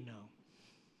even know,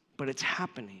 but it's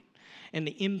happening. And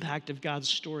the impact of God's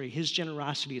story, his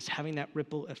generosity is having that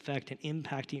ripple effect and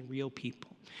impacting real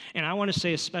people. And I want to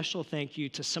say a special thank you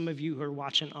to some of you who are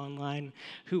watching online,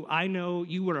 who I know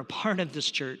you were a part of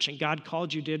this church and God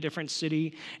called you to a different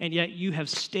city, and yet you have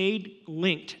stayed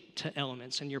linked to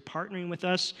Elements and you're partnering with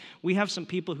us. We have some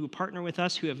people who partner with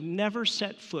us who have never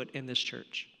set foot in this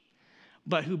church,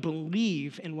 but who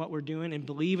believe in what we're doing and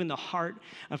believe in the heart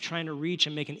of trying to reach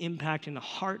and make an impact in the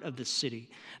heart of the city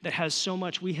that has so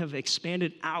much. We have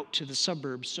expanded out to the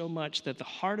suburbs so much that the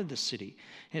heart of the city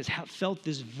has felt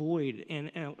this void,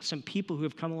 and some people who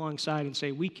have come alongside and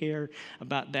say, we care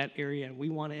about that area and we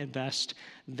want to invest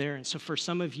there. And so for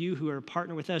some of you who are a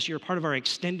partner with us, you're a part of our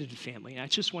extended family. And I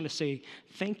just want to say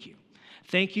thank you.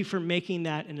 Thank you for making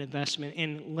that an investment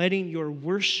and letting your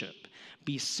worship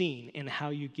be seen in how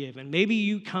you give. And maybe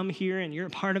you come here and you're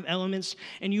a part of Elements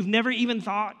and you've never even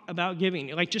thought about giving.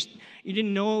 You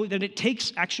didn't know that it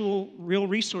takes actual real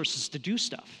resources to do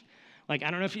stuff. I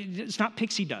don't know if it's not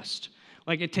pixie dust.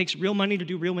 It takes real money to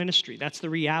do real ministry. That's the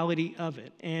reality of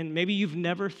it. And maybe you've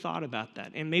never thought about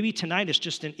that. And maybe tonight is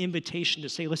just an invitation to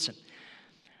say, listen,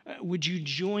 would you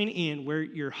join in where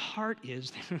your heart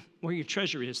is, where your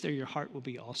treasure is, there your heart will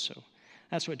be also.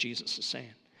 That's what Jesus is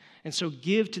saying. And so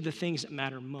give to the things that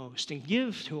matter most and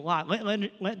give to a lot.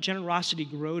 Let generosity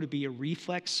grow to be a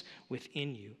reflex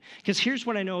within you. Because here's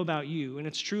what I know about you, and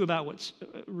it's true about what's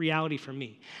reality for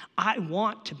me. I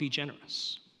want to be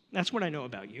generous. That's what I know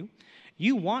about you.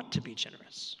 You want to be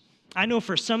generous. I know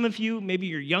for some of you, maybe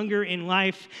you're younger in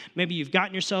life, maybe you've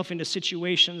gotten yourself into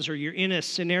situations or you're in a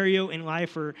scenario in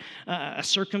life or a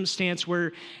circumstance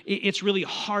where it's really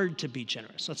hard to be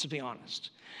generous, let's be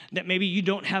honest. That maybe you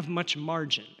don't have much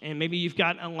margin, and maybe you've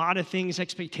got a lot of things,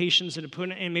 expectations that have put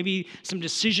in, and maybe some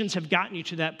decisions have gotten you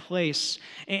to that place,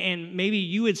 and maybe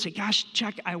you would say, gosh,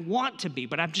 Chuck, I want to be,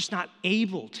 but I'm just not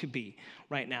able to be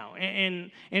right now.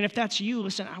 And if that's you,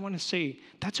 listen, I want to say,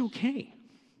 that's okay.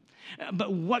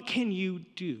 But what can you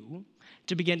do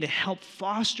to begin to help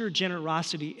foster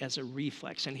generosity as a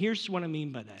reflex? And here's what I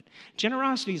mean by that.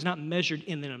 Generosity is not measured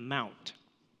in an amount.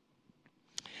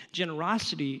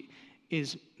 Generosity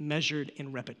is measured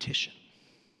in repetition.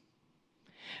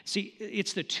 See,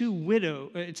 it's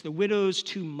the widow's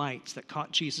two mites that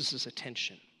caught Jesus'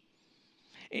 attention.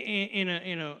 In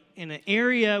an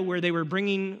area where they were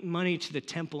bringing money to the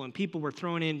temple and people were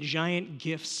throwing in giant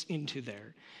gifts into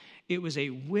there, it was a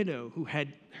widow who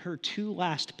had her two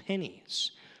last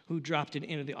pennies who dropped it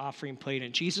into the offering plate.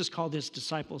 And Jesus called his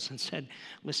disciples and said,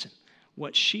 listen,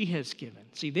 what she has given,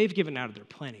 see, they've given out of their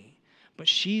plenty, but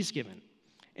she's given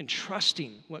and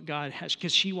trusting what God has,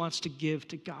 because she wants to give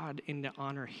to God and to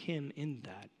honor him in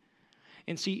that.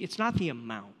 And see, it's not the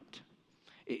amount.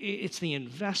 It's the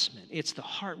investment. It's the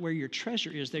heart. Where your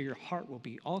treasure is, there your heart will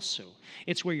be also.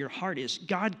 It's where your heart is.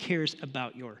 God cares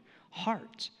about your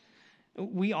heart.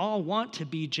 We all want to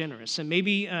be generous. And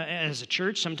maybe as a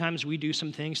church, sometimes we do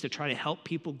some things to try to help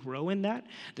people grow in that.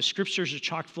 The scriptures are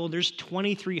chock full. There's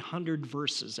 2,300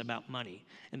 verses about money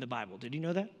in the Bible. Did you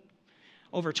know that?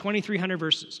 Over 2,300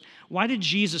 verses. Why did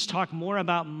Jesus talk more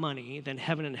about money than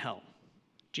heaven and hell?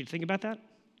 Did you think about that?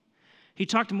 He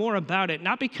talked more about it,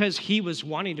 not because he was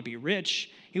wanting to be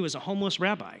rich. He was a homeless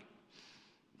rabbi.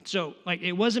 So,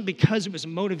 it wasn't because it was a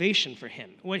motivation for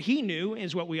him. What he knew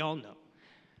is what we all know.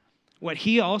 What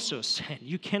he also said,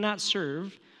 you cannot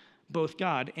serve both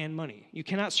God and money. You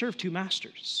cannot serve two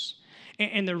masters.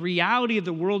 And the reality of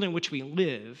the world in which we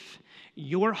live,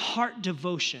 your heart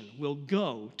devotion will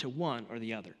go to one or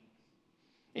the other.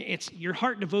 Your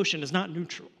heart devotion is not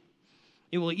neutral.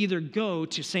 It will either go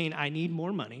to saying, I need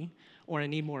more money, or I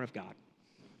need more of God.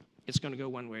 It's going to go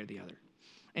one way or the other.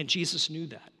 And Jesus knew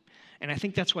that. And I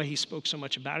think that's why he spoke so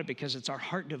much about it, because it's our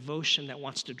heart devotion that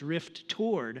wants to drift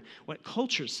toward what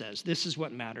culture says. This is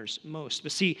what matters most.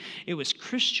 But see, it was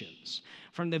Christians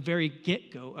from the very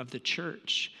get-go of the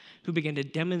church who began to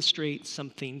demonstrate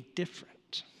something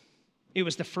different. It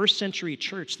was the first century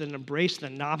church that embraced the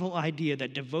novel idea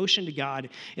that devotion to God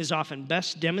is often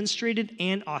best demonstrated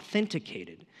and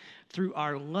authenticated through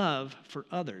our love for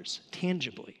others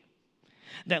tangibly.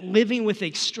 That living with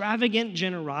extravagant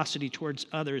generosity towards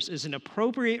others is an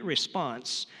appropriate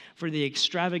response for the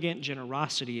extravagant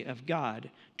generosity of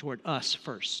God toward us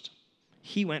first.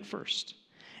 He went first,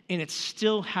 and it's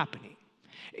still happening.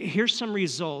 Here's some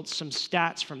results, some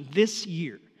stats from this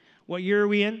year. What year are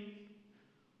we in?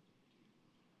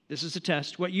 This is a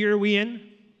test. What year are we in?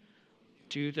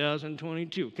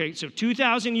 2022. Okay, so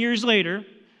 2,000 years later,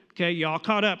 okay, y'all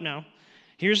caught up now.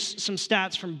 Here's some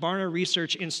stats from Barna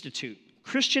Research Institute.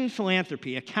 Christian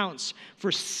philanthropy accounts for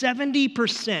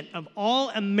 70% of all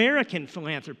American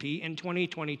philanthropy in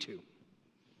 2022.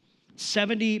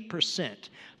 70%.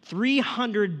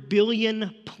 300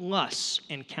 billion plus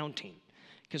and counting,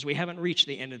 because we haven't reached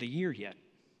the end of the year yet.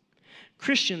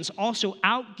 Christians also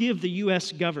outgive the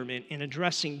U.S. government in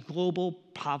addressing global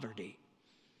poverty.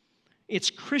 It's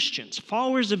Christians,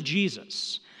 followers of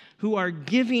Jesus, who are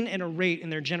giving at a rate in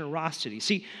their generosity.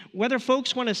 See, whether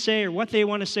folks want to say or what they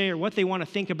want to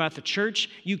think about the church,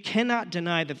 you cannot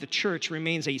deny that the church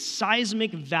remains a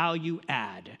seismic value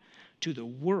add to the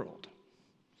world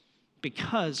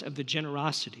because of the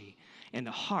generosity and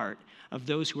the heart of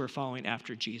those who are following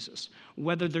after Jesus.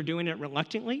 Whether they're doing it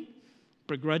reluctantly,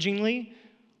 begrudgingly,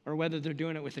 or whether they're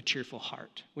doing it with a cheerful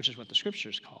heart, which is what the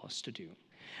scriptures call us to do.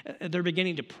 They're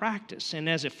beginning to practice, and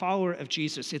as a follower of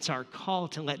Jesus, it's our call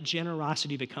to let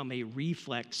generosity become a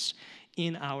reflex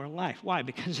in our life. Why?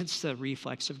 Because it's the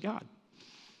reflex of God.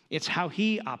 It's how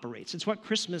he operates. It's what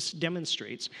Christmas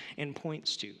demonstrates and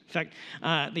points to. In fact,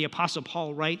 the Apostle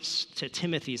Paul writes to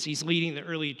Timothy as he's leading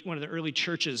one of the early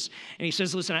churches, and he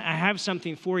says, listen, I have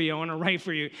something for you. I want to write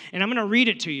for you, and I'm going to read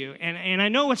it to you, and I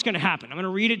know what's going to happen. I'm going to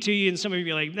read it to you, and some of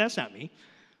you are like, that's not me.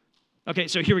 Okay,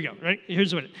 so here we go, right?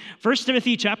 Here's what 1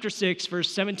 Timothy chapter 6,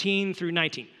 verse 17 through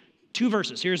 19. 2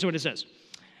 verses. Here's what it says.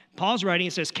 Paul's writing,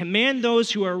 it says, command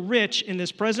those who are rich in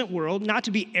this present world not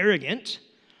to be arrogant,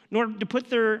 nor to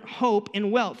put their hope in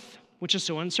wealth, which is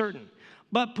so uncertain,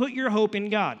 but put your hope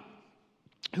in God,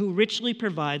 who richly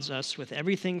provides us with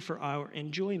everything for our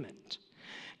enjoyment.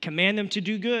 Command them to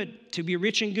do good, to be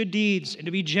rich in good deeds, and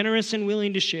to be generous and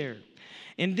willing to share.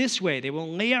 In this way, they will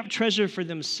lay up treasure for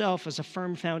themselves as a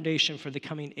firm foundation for the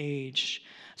coming age,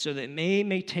 so that they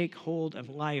may take hold of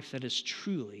life that is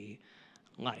truly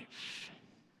life.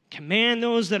 Command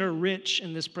those that are rich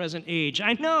in this present age.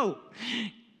 I know,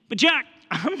 but Jack,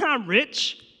 I'm not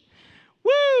rich.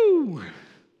 Woo!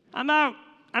 I'm out.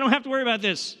 I don't have to worry about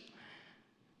this.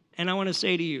 And I want to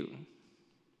say to you,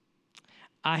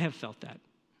 I have felt that.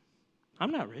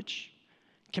 I'm not rich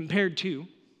compared to,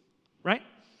 right?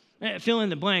 Fill in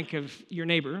the blank of your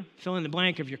neighbor, fill in the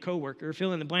blank of your coworker,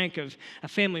 fill in the blank of a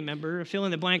family member, fill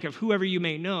in the blank of whoever you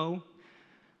may know.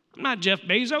 I'm not Jeff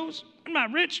Bezos. I'm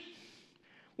not rich.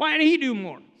 Why did he do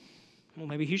more? Well,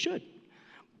 maybe he should.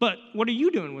 But what are you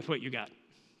doing with what you got?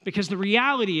 Because the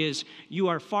reality is you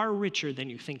are far richer than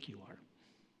you think you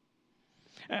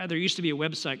are. There used to be a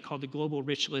website called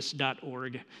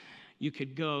theglobalrichlist.org. You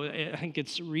could go, I think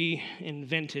it's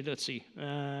reinvented, let's see,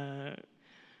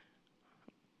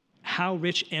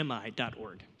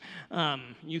 howrichami.org.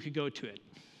 You could go to it.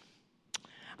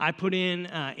 I put in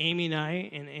Amy and I,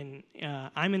 and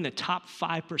I'm in the top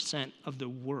 5% of the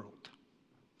world.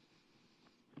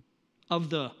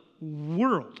 Of the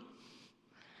world.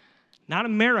 Not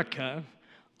America,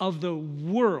 of the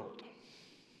world.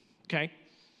 Okay?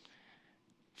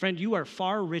 Friend, you are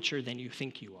far richer than you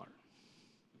think you are.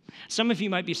 Some of you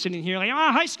might be sitting here like,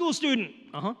 high school student.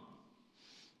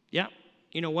 Yeah.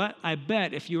 You know what? I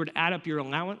bet if you were to add up your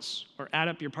allowance or add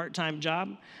up your part-time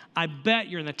job, I bet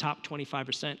you're in the top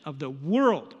 25% of the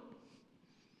world,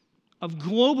 of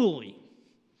globally.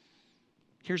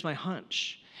 Here's my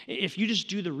hunch. If you just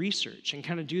do the research and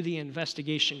kind of do the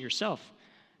investigation yourself,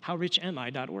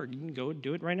 howrichami.org, you can go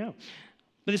do it right now.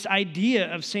 But this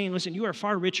idea of saying, listen, you are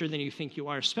far richer than you think you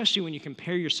are, especially when you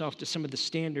compare yourself to some of the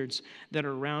standards that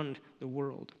are around the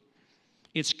world.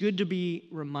 It's good to be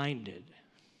reminded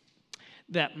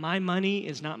that my money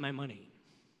is not my money.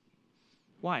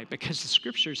 Why? Because the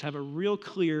scriptures have a real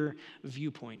clear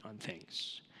viewpoint on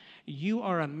things. You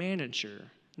are a manager,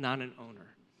 not an owner.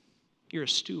 You're a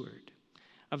steward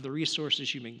of the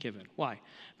resources you've been given. Why?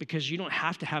 Because you don't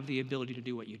have to have the ability to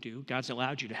do what you do. God's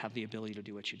allowed you to have the ability to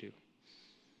do what you do.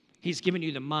 He's given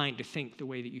you the mind to think the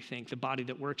way that you think, the body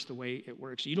that works the way it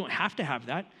works. You don't have to have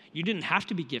that. You didn't have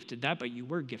to be gifted that, but you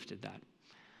were gifted that.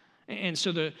 And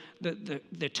so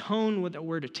the tone that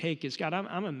we're to take is, God,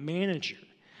 I'm a manager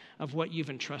of what you've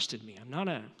entrusted me. I'm not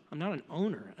an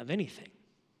owner of anything,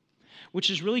 which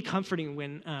is really comforting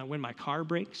when my car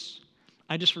breaks.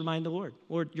 I just remind the Lord,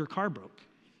 your car broke.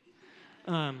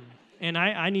 And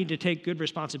I need to take good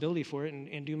responsibility for it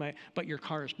and but your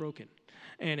car is broken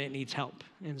and it needs help.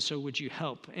 And so would you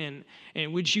help? And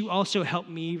would you also help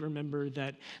me remember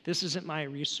that this isn't my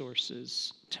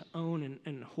resources to own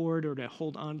and hoard or to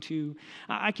hold on to.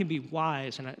 I can be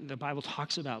wise, and the Bible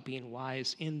talks about being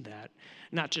wise in that,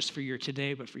 not just for your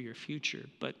today, but for your future.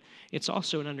 But it's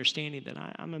also an understanding that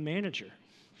I'm a manager,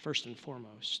 first and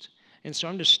foremost. And so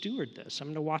I'm to steward this. I'm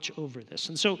going to watch over this.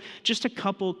 And so just a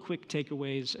couple quick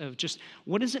takeaways of just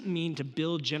what does it mean to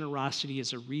build generosity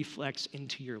as a reflex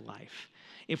into your life?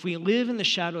 If we live in the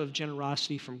shadow of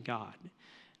generosity from God,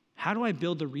 how do I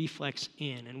build the reflex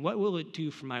in? And what will it do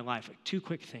for my life? Like, two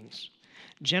quick things.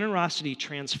 Generosity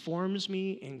transforms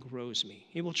me and grows me.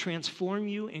 It will transform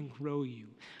you and grow you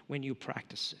when you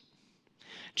practice it.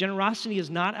 Generosity is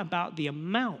not about the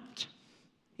amount.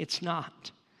 It's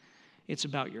not. It's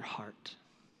about your heart.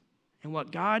 And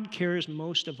what God cares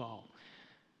most of all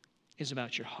is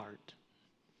about your heart.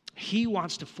 He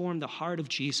wants to form the heart of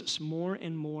Jesus more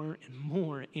and more and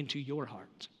more into your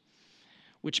heart,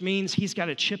 which means he's got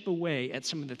to chip away at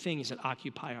some of the things that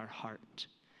occupy our heart.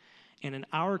 And in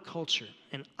our culture,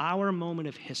 in our moment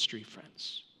of history,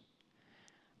 friends,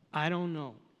 I don't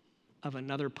know of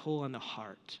another pull on the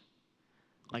heart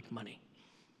like money.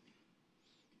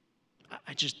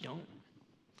 I just don't.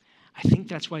 I think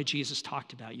that's why Jesus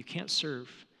talked about you can't serve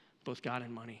both God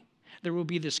and money. There will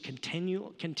be this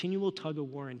continual tug of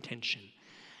war and tension.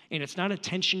 And it's not a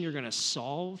tension you're going to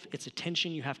solve. It's a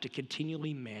tension you have to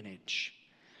continually manage,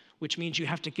 which means you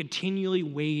have to continually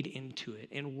wade into it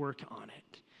and work on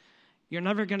it. You're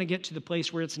never going to get to the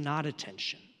place where it's not a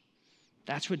tension.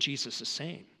 That's what Jesus is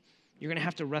saying. You're going to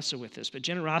have to wrestle with this, but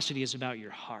generosity is about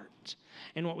your heart.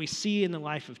 And what we see in the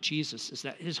life of Jesus is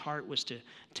that his heart was to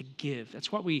give.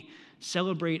 That's what we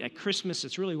celebrate at Christmas.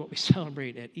 It's really what we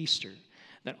celebrate at Easter,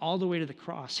 that all the way to the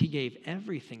cross, he gave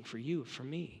everything for you, for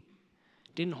me.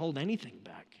 Didn't hold anything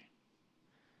back.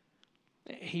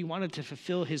 He wanted to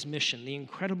fulfill his mission, the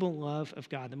incredible love of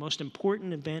God, the most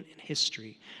important event in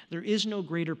history. There is no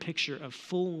greater picture of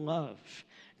full love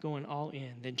going all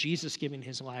in than Jesus giving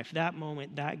his life. That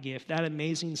moment, that gift, that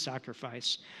amazing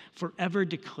sacrifice forever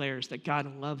declares that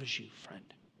God loves you, friend.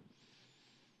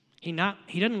 He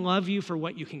doesn't love you for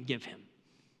what you can give him.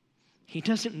 He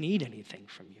doesn't need anything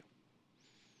from you.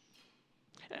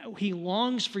 He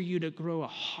longs for you to grow a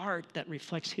heart that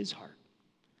reflects his heart.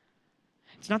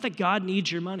 It's not that God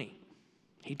needs your money.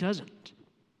 He doesn't.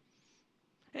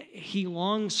 He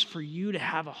longs for you to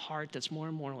have a heart that's more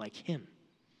and more like him.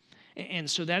 And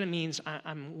so that means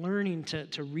I'm learning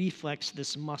to reflex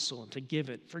this muscle and to give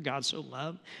it, for God so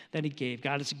loved that he gave.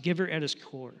 God is a giver at his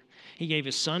core. He gave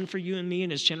his son for you and me,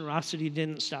 and his generosity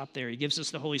didn't stop there. He gives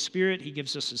us the Holy Spirit. He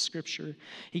gives us his scripture.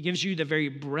 He gives you the very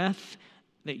breath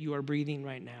that you are breathing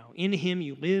right now. In him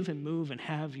you live and move and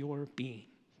have your being.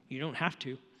 You don't have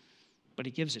to, but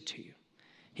he gives it to you.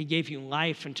 He gave you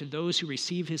life, and to those who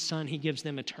receive his son, he gives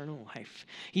them eternal life.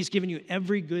 He's given you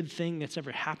every good thing that's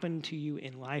ever happened to you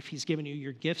in life. He's given you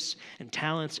your gifts and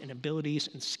talents and abilities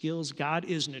and skills. God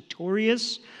is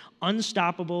notorious,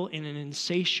 unstoppable, and an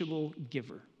insatiable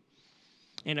giver.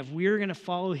 And if we're going to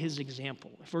follow his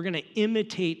example, if we're going to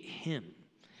imitate him,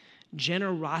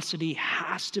 generosity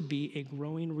has to be a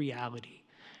growing reality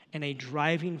and a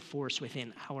driving force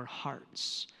within our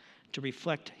hearts to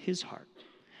reflect his heart.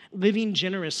 Living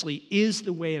generously is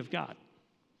the way of God.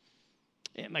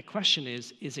 And my question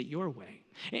is it your way?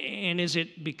 And is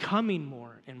it becoming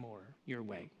more and more your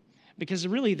way? Because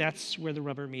really that's where the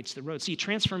rubber meets the road. See,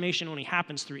 transformation only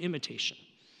happens through imitation.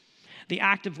 The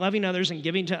act of loving others and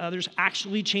giving to others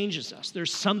actually changes us.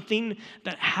 There's something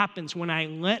that happens when I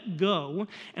let go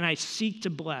and I seek to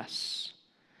bless.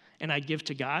 And I give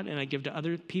to God, and I give to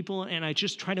other people, and I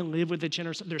just try to live with a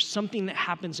generous. There's something that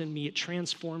happens in me. It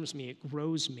transforms me. It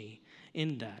grows me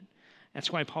in that.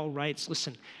 That's why Paul writes,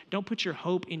 listen, don't put your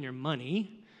hope in your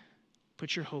money.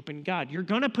 Put your hope in God. You're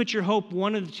going to put your hope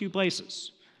one of the two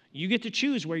places. You get to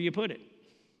choose where you put it.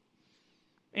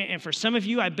 And for some of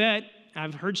you, I bet,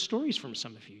 I've heard stories from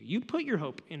some of you. You put your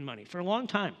hope in money for a long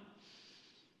time.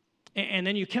 And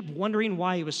then you kept wondering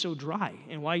why it was so dry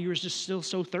and why you were just still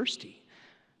so thirsty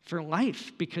for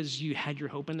life because you had your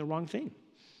hope in the wrong thing.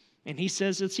 And he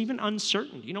says it's even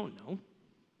uncertain. You don't know.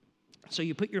 So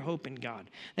you put your hope in God.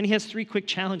 Then he has 3 quick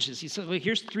challenges. He says, well,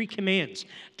 here's 3 commands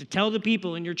to tell the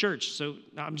people in your church. So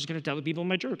I'm just going to tell the people in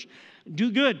my church. Do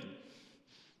good.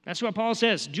 That's what Paul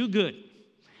says. Do good.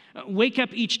 Wake up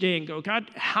each day and go, God,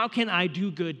 how can I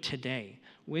do good today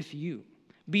with you?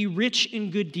 Be rich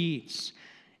in good deeds.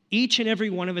 Each and every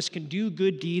one of us can do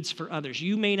good deeds for others.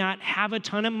 You may not have a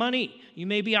ton of money. You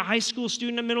may be a high school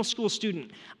student, a middle school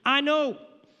student. I know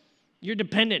you're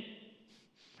dependent.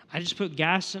 I just put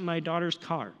gas in my daughter's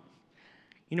car.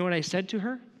 You know what I said to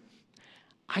her?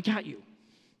 I got you.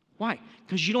 Why?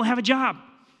 Because you don't have a job.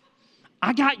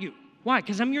 I got you. Why?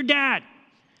 Because I'm your dad.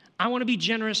 I want to be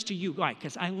generous to you. Why?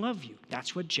 Because I love you.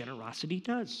 That's what generosity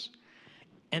does.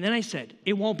 And then I said,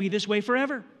 it won't be this way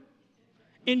forever.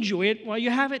 Enjoy it while you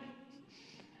have it.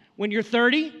 When you're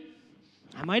 30,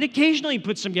 I might occasionally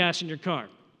put some gas in your car,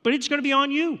 but it's going to be on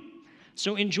you.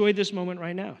 So enjoy this moment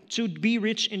right now. So be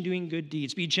rich in doing good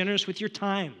deeds. Be generous with your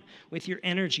time, with your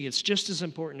energy. It's just as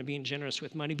important to being generous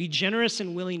with money. Be generous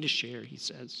and willing to share, he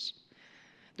says.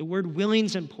 The word willing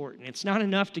is important. It's not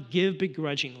enough to give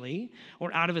begrudgingly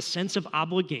or out of a sense of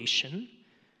obligation.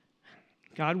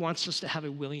 God wants us to have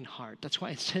a willing heart. That's why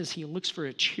it says he looks for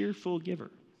a cheerful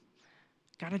giver.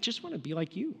 God, I just want to be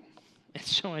like you. And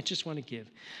so I just want to give.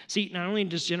 See, not only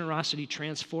does generosity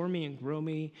transform me and grow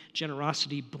me,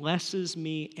 generosity blesses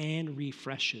me and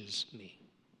refreshes me.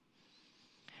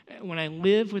 When I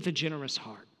live with a generous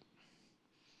heart,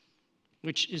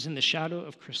 which is in the shadow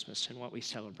of Christmas and what we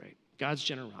celebrate, God's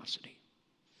generosity.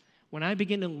 When I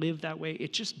begin to live that way,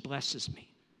 it just blesses me.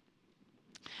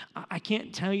 I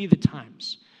can't tell you the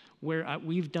times where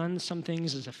we've done some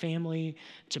things as a family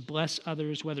to bless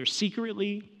others, whether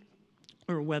secretly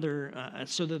or whether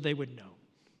so that they would know.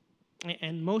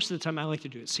 And most of the time, I like to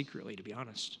do it secretly, to be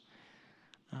honest.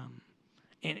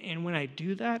 And when I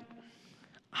do that,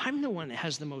 I'm the one that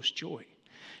has the most joy.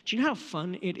 Do you know how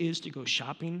fun it is to go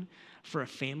shopping for a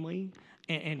family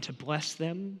and to bless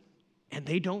them, and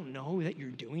they don't know that you're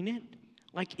doing it?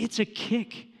 Like, it's a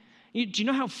kick. Do you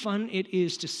know how fun it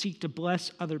is to seek to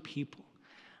bless other people?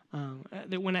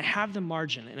 That when I have the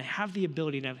margin and I have the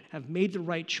ability to have made the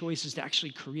right choices to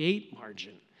actually create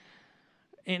margin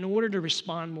in order to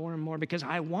respond more and more because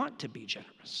I want to be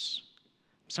generous.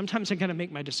 Sometimes I got to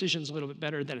make my decisions a little bit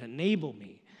better that enable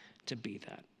me to be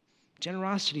that.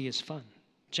 Generosity is fun.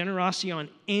 Generosity on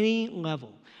any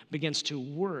level begins to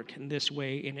work in this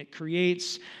way, and it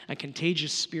creates a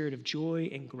contagious spirit of joy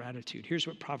and gratitude. Here's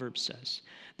what Proverbs says.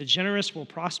 The generous will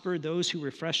prosper. Those who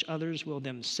refresh others will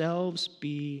themselves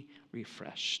be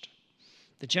refreshed.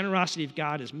 The generosity of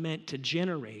God is meant to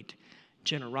generate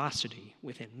generosity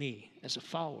within me as a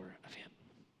follower of him.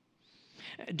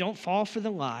 Don't fall for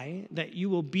the lie that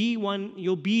you'll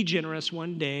be generous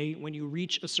one day when you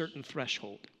reach a certain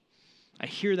threshold. I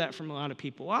hear that from a lot of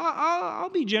people. I'll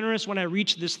be generous when I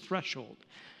reach this threshold.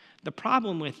 The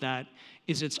problem with that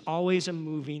is it's always a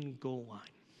moving goal line.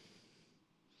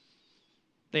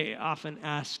 They often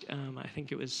ask, I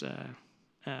think it was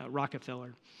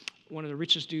Rockefeller, one of the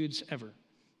richest dudes ever,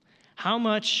 how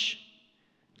much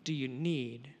do you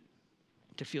need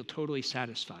to feel totally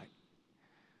satisfied?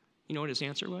 You know what his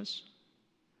answer was?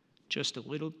 Just a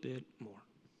little bit more.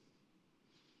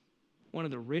 One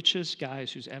of the richest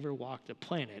guys who's ever walked the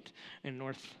planet in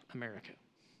North America.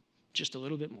 Just a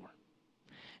little bit more.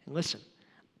 And listen,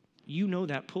 you know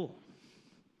that pull.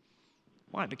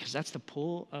 Why? Because that's the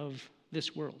pull of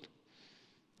this world.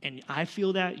 And I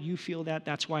feel that, you feel that.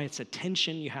 That's why it's a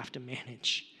tension you have to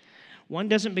manage. One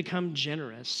doesn't become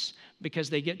generous because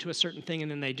they get to a certain thing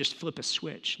and then they just flip a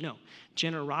switch. No,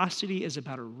 generosity is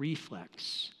about a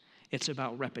reflex. It's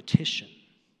about repetition.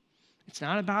 It's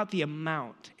not about the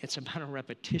amount. It's about a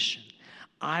repetition.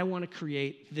 I want to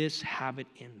create this habit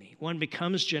in me. One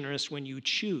becomes generous when you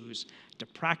choose to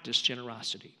practice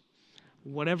generosity,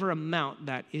 whatever amount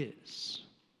that is.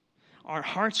 Our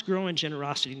hearts grow in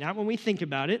generosity, not when we think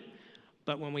about it,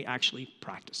 but when we actually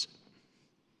practice it.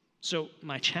 So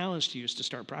my challenge to you is to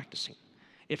start practicing.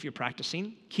 If you're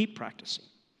practicing, keep practicing.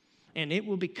 And it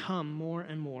will become more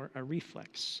and more a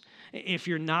reflex. If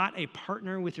you're not a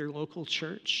partner with your local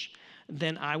church,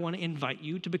 then I want to invite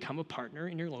you to become a partner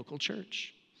in your local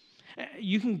church.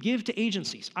 You can give to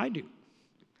agencies. I do.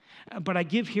 But I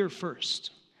give here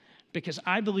first because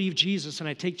I believe Jesus and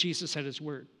I take Jesus at his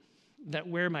word, that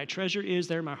where my treasure is,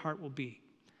 there my heart will be.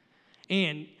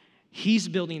 And he's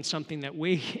building something that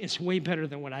is way better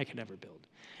than what I could ever build.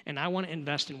 And I want to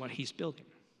invest in what he's building.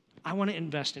 I want to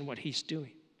invest in what he's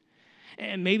doing.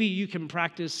 And maybe you can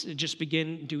practice, just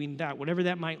begin doing that, whatever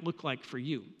that might look like for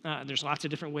you. There's lots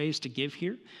of different ways to give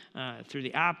here, through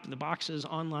the app, the boxes,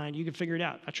 online. You can figure it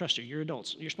out. I trust you. You're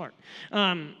adults. You're smart.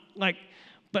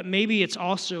 But maybe it's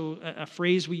also a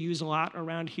phrase we use a lot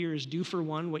around here is do for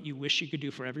one what you wish you could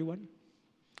do for everyone.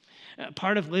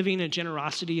 Part of living in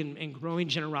generosity and growing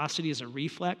generosity as a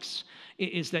reflex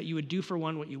is that you would do for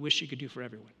one what you wish you could do for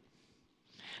everyone.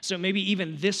 So maybe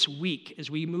even this week, as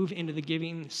we move into the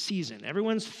giving season,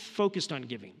 everyone's focused on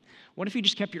giving. What if you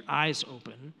just kept your eyes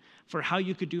open for how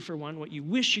you could do for one what you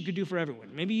wish you could do for everyone?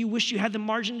 Maybe you wish you had the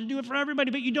margin to do it for everybody,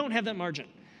 but you don't have that margin.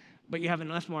 But you have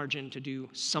enough margin to do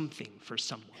something for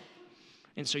someone.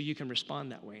 And so you can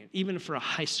respond that way, even for a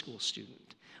high school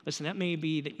student. Listen, that may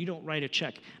be that you don't write a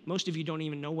check. Most of you don't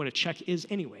even know what a check is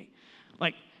anyway.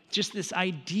 Like, just this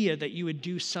idea that you would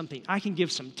do something. I can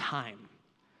give some time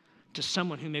to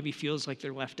someone who maybe feels like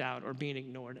they're left out or being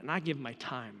ignored, and I give my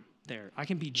time there. I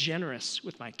can be generous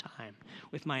with my time,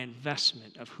 with my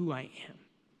investment of who I am.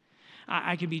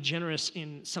 I can be generous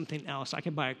in something else. I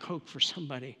can buy a Coke for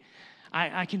somebody.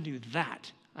 I can do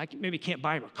that. Maybe can't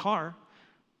buy a car,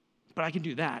 but I can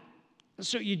do that.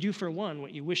 So you do for one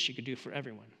what you wish you could do for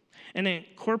everyone. And then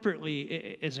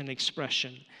corporately, as an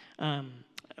expression,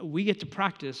 we get to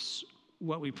practice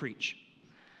what we preach.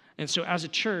 And so as a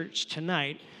church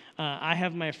tonight, I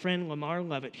have my friend Lamar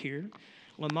Levitt here.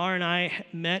 Lamar and I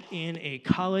met in a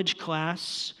college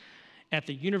class at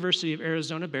the University of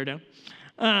Arizona, Berda.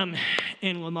 And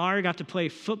Lamar got to play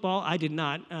football. I did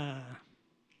not.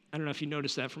 I don't know if you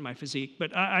noticed that from my physique,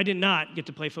 but I did not get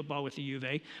to play football with the U of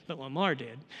A, but Lamar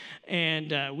did.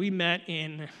 And we met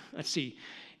in,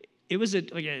 it was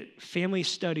like a family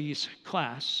studies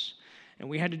class, and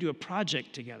we had to do a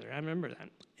project together. I remember that.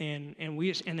 And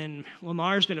then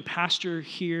Lamar's been a pastor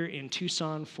here in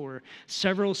Tucson for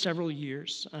several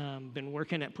years. Been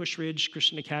working at Push Ridge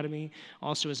Christian Academy,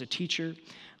 also as a teacher,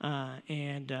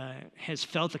 and has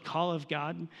felt the call of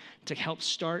God to help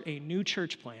start a new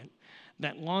church plant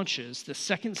that launches the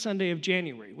second Sunday of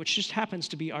January, which just happens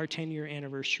to be our 10-year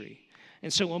anniversary.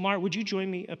 And so, Lamar, would you join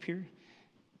me up here?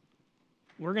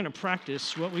 We're going to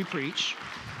practice what we preach.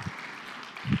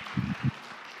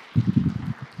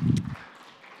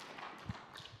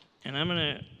 And I'm going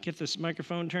to get this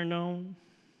microphone turned on.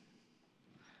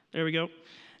 There we go.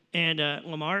 And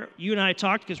Lamar, you and I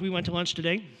talked because we went to lunch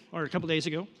today, or a couple days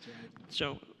ago.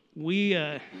 So we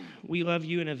love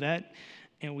you and Yvette,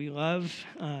 and we love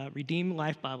Redeemed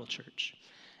Life Bible Church.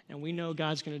 And we know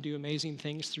God's going to do amazing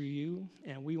things through you,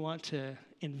 and we want to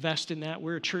invest in that.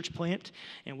 We're a church plant,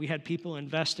 and we had people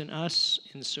invest in us,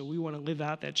 and so we want to live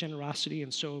out that generosity.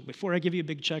 And so before I give you a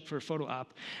big check for a photo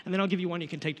op, and then I'll give you one you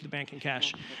can take to the bank in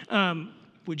cash,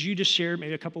 would you just share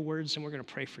maybe a couple words, and we're going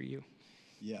to pray for you.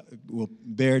 Yeah, well,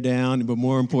 bear down, but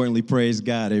more importantly, praise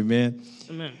God, amen?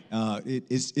 Amen.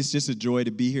 It's just a joy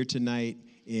to be here tonight,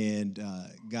 and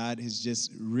God has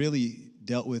just really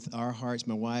dealt with our hearts,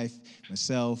 my wife,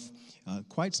 myself,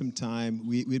 quite some time.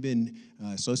 We've been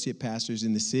associate pastors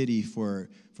in the city for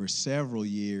several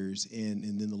years, and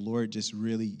then the Lord just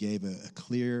really gave a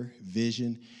clear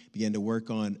vision, began to work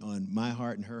on my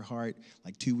heart and her heart,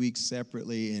 like 2 weeks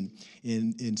separately,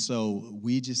 and so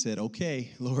we just said,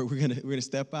 okay, Lord, we're gonna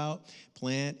step out,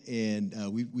 plant, and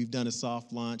we've done a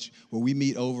soft launch where we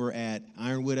meet over at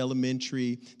Ironwood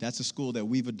Elementary. That's a school that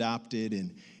we've adopted,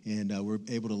 and we're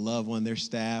able to love on their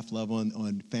staff, love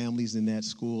on families in that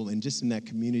school, and just in that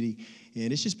community.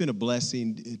 And it's just been a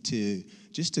blessing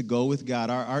to go with God.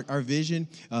 Our vision,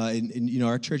 and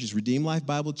our church is Redeemed Life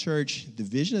Bible Church. The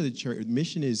vision of the church,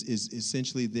 mission is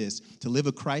essentially this: to live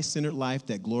a Christ-centered life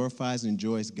that glorifies and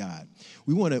enjoys God.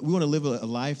 We want to live a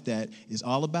life that is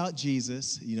all about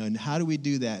Jesus. And how do we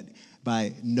do that?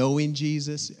 By knowing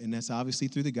Jesus, and that's obviously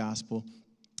through the gospel,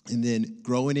 and then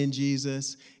growing in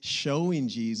Jesus, showing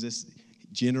Jesus,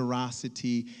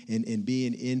 generosity, and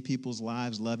being in people's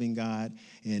lives, loving God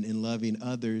and loving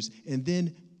others, and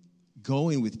then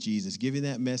going with Jesus, giving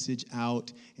that message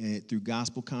out through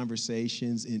gospel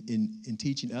conversations and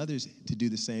teaching others to do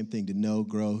the same thing, to know,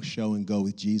 grow, show, and go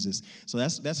with Jesus. So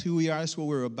that's who we are. That's what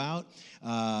we're about.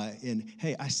 And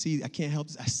hey, I can't help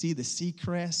this. I see the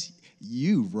Seacrest.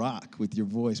 You rock with your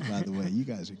voice, by the way. You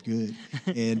guys are good.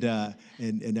 And I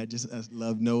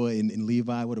love Noah and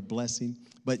Levi. What a blessing.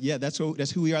 But yeah, that's who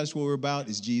we are. That's what we're about,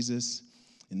 is Jesus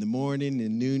in the morning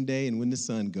and noonday and when the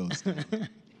sun goes down.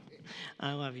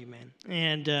 I love you, man.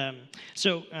 And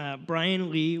so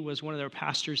Brian Lee was one of their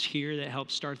pastors here that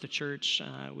helped start the church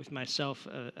with myself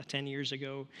 10 years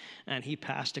ago, and he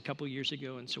passed a couple years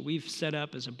ago. And so we've set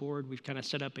up, as a board, we've kind of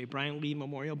set up a Brian Lee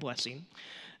Memorial Blessing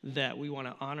that we want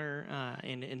to honor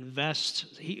and invest.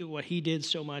 What he did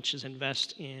so much is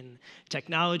invest in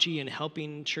technology and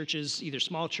helping churches, either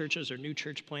small churches or new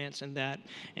church plants and that.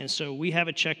 And so we have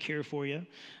a check here for you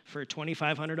for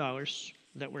 $2,500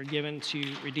 that we're given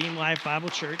to Redeemed Life Bible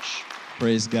Church.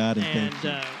 Praise God and thank you.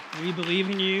 And we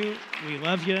believe in you. We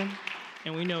love you.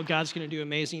 And we know God's going to do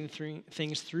amazing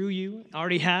things through you.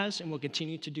 Already has, and will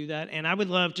continue to do that. And I would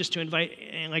love just to invite,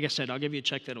 and like I said, I'll give you a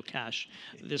check that'll cash.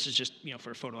 This is just,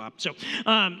 for a photo op. So,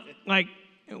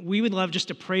 we would love just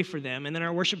to pray for them. And then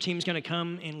our worship team is going to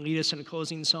come and lead us in a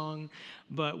closing song.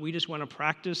 But we just want to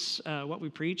practice what we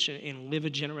preach and live a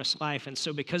generous life. And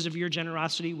so because of your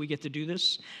generosity, we get to do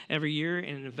this every year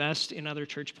and invest in other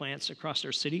church plants across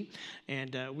our city.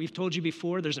 And we've told you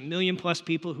before, there's 1 million+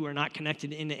 people who are not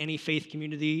connected into any faith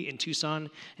community in Tucson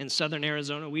and southern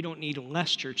Arizona. We don't need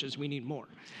less churches. We need more.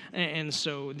 And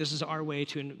so this is our way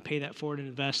to pay that forward and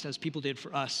invest as people did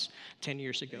for us 10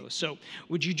 years ago. So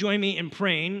would you join me in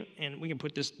praying? And we can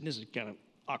put this is kind of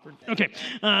awkward. Okay,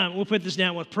 we'll put this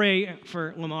down. We'll pray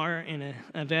for Lamar and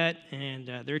Yvette and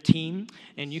their team.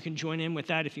 And you can join in with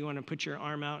that if you want to put your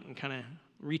arm out and kind of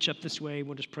reach up this way.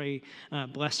 We'll just pray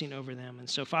blessing over them. And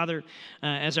so, Father,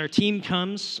 as our team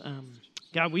comes,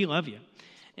 God, we love you.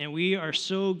 And we are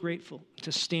so grateful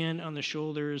to stand on the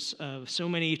shoulders of so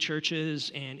many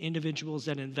churches and individuals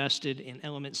that invested in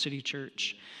Element City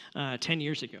Church 10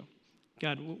 years ago.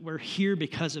 God, we're here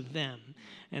because of them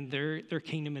and their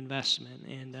kingdom investment.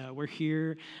 And we're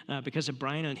here because of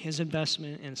Brian and his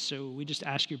investment. And so we just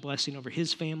ask your blessing over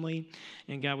his family.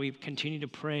 And God, we continue to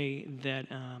pray that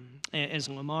as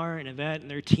Lamar and Yvette and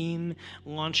their team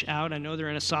launch out, I know they're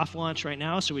in a soft launch right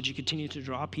now, so would you continue to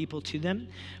draw people to them?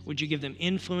 Would you give them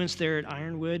influence there at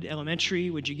Ironwood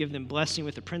Elementary? Would you give them blessing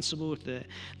with the principal, with the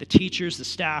teachers, the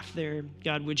staff there?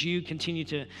 God, would you continue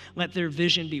to let their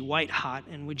vision be white hot?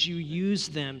 And would you use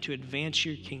them to advance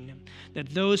your kingdom? That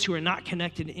those who are not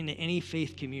connected into any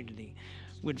faith community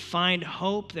would find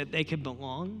hope that they could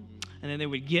belong, and then they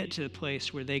would get to the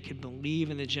place where they could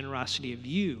believe in the generosity of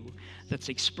you that's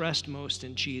expressed most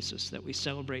in Jesus that we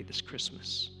celebrate this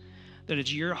Christmas. That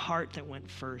it's your heart that went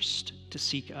first to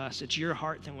seek us. It's your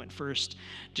heart that went first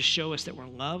to show us that we're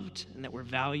loved and that we're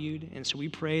valued. And so we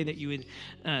pray that you would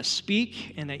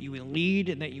speak and that you would lead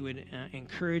and that you would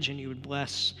encourage and you would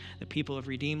bless the people of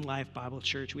Redeemed Life Bible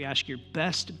Church. We ask your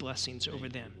best blessings over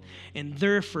them. In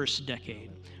their first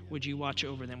decade, would you watch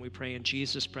over them? We pray in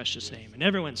Jesus' precious name. And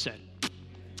everyone said,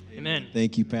 amen.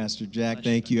 Thank you, Pastor Jack.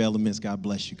 Thank you, Elements. God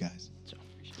bless you guys. So,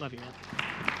 love you, man.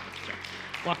 So,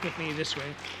 walk with me this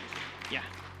way. Yeah.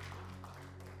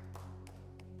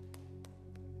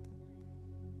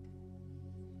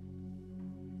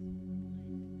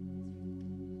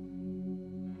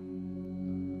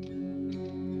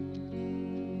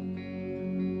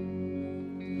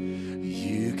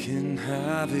 You can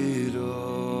have it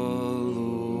all,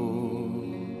 Lord.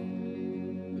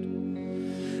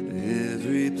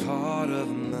 Every part of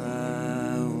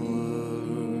my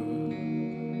world.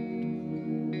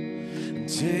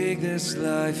 Take this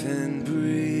life and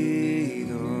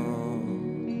breathe on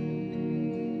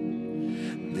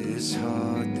this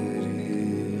heart that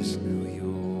is now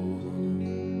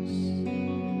yours.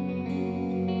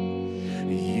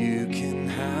 You can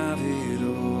have it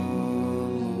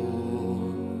all,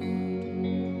 Lord.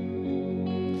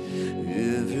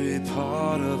 Every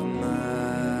part of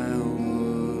my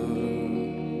world.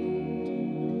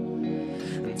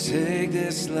 And take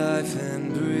this life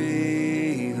and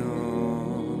breathe on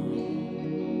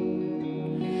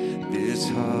this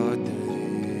heart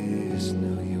that is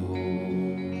now yours.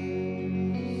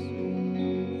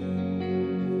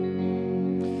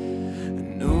 I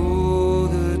know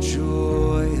the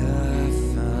joy I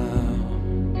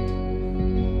found,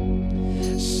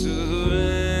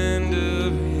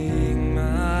 surrendering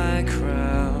my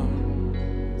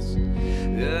crowns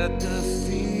at the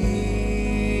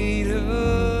feet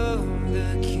of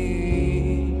the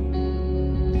King.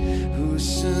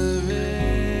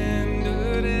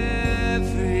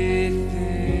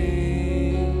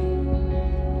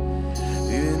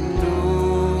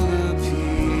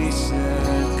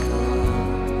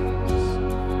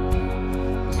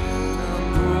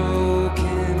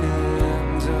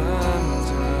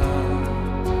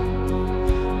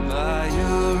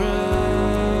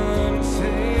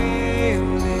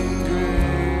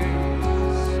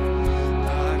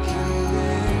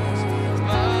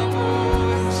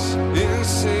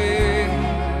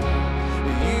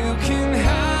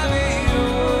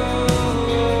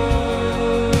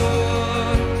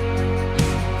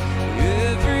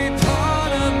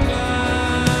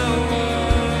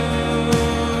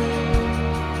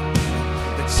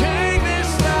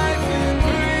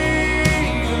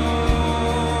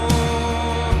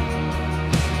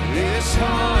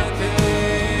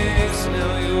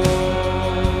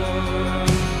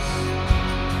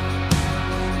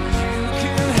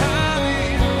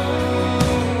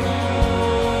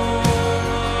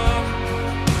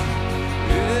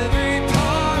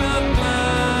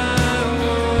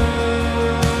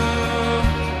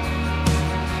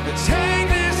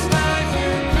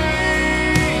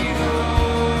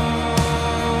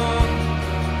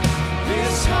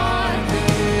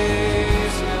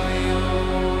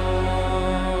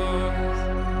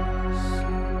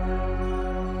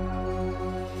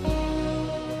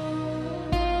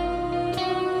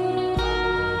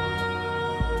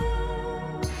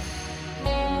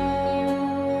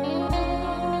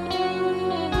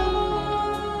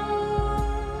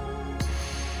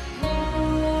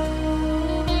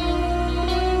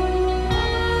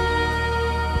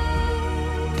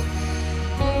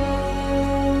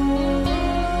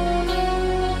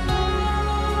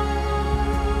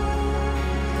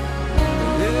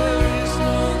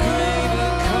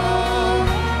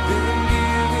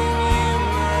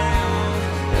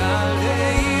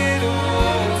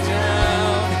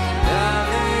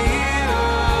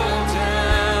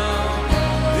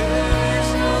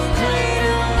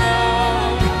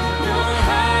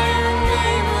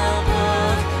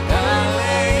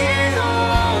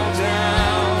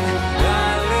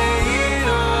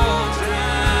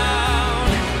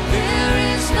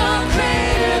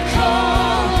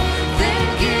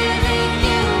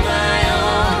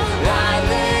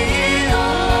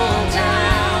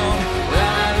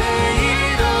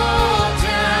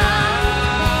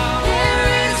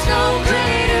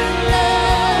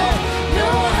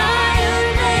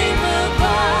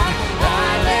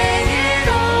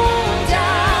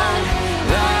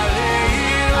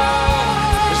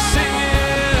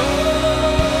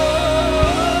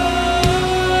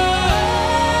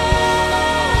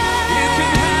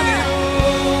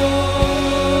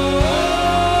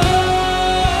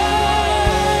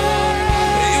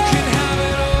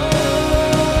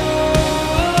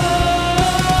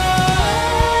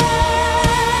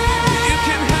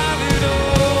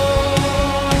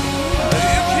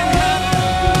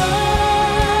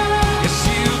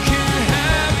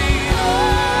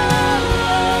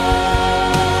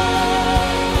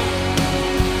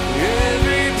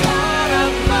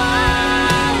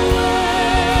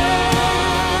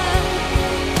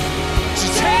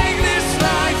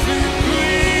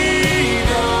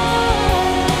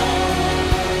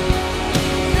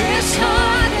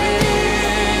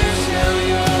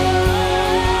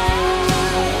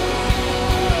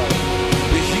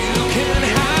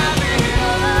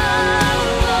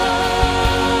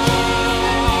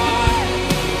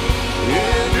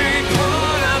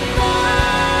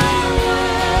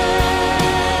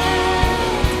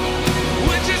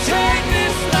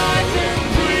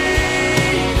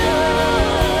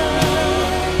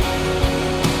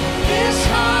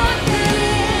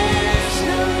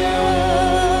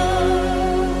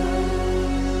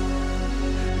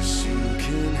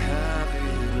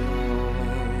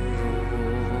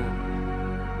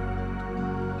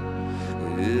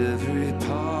 every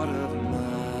part of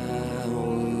my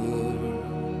world,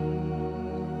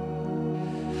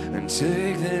 and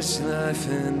take this life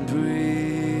and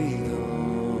breathe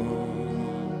on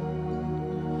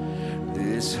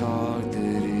this heart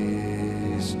that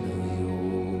is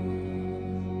yours.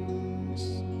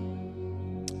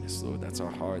 Yes, Lord, that's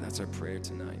our heart, that's our prayer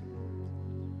tonight.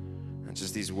 And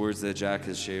just these words that Jack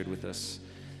has shared with us,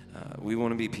 we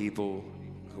want to be people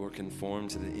who are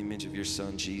conformed to the image of your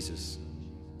Son, Jesus.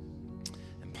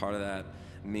 And part of that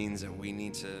means that we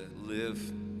need to live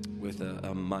with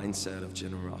a mindset of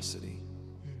generosity.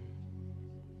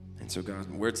 And so, God,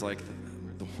 words like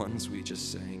the ones we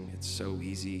just sang, it's so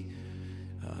easy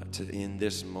to, in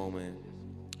this moment,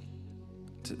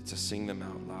 to sing them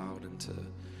out loud and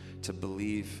to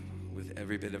believe with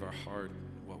every bit of our heart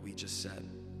what we just said,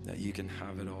 that you can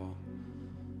have it all.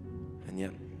 And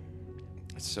yet,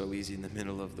 it's so easy in the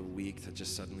middle of the week to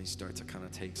just suddenly start to kind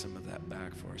of take some of that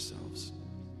back for ourselves.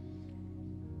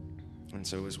 And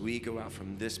so as we go out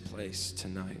from this place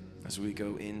tonight, as we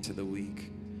go into the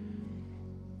week,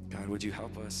 God, would you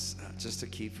help us just to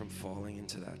keep from falling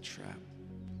into that trap?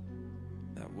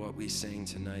 That what we sang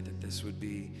tonight, that this would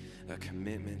be a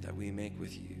commitment that we make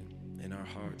with you in our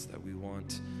hearts, that we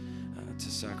want to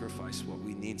sacrifice what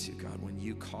we need to, God. When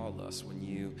you call us, when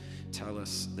you tell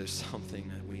us there's something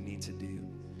that we need to do,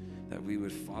 that we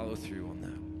would follow through on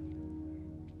that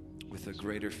with a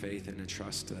greater faith and a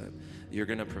trust that you're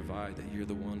going to provide, that you're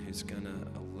the one who's going to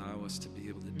allow us to be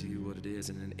able to do what it is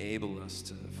and enable us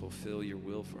to fulfill your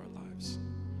will for our lives.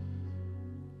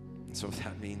 And so if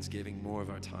that means giving more of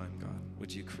our time, God,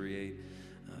 would you create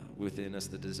within us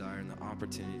the desire and the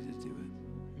opportunity to do it?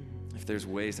 If there's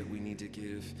ways that we need to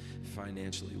give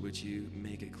financially, would you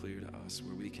make it clear to us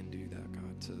where we can do that,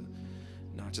 God, to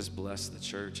not just bless the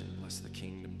church and bless the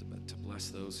kingdom, but to bless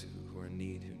those who are in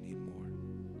need, who need more.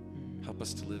 Help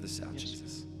us to live this out,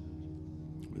 Jesus.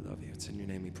 We love you. It's in your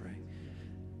name we pray.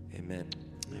 Amen.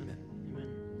 Amen. Amen.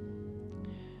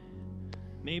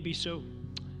 Maybe so.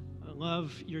 I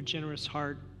love your generous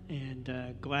heart,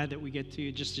 and glad that we get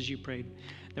to, just as you prayed,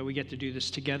 that we get to do this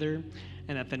together,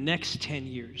 and that the next 10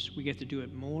 years we get to do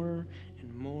it more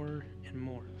and more and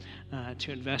more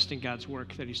to invest in God's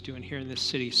work that he's doing here in this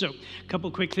city. So a couple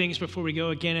quick things before we go.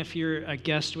 Again, if you're a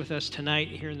guest with us tonight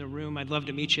here in the room, I'd love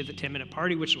to meet you at the 10-minute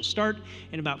party, which will start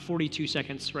in about 42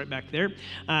 seconds right back there.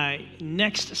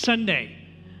 Next Sunday,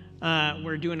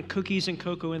 we're doing cookies and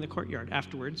cocoa in the courtyard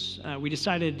afterwards. We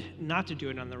decided not to do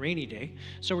it on the rainy day,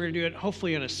 so we're going to do it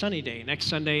hopefully on a sunny day, next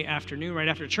Sunday afternoon right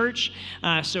after church.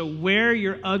 So wear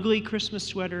your ugly Christmas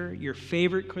sweater, your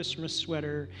favorite Christmas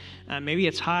sweater. Maybe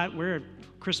it's hot, wear a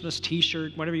Christmas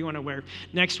t-shirt, whatever you want to wear.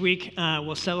 Next week,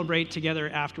 we'll celebrate together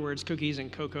afterwards, cookies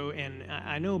and cocoa, and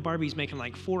I know Barbie's making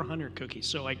like 400 cookies,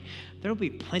 so like there'll be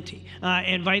plenty.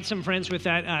 Invite some friends with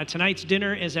that. Tonight's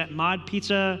dinner is at Mod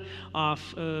Pizza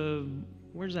off,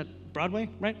 where's that, Broadway,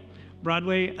 right?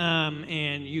 Broadway,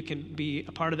 and you can be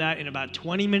a part of that in about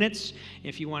 20 minutes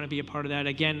if you want to be a part of that.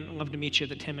 Again, I'd love to meet you at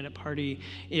the 10-minute party.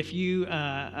 If you,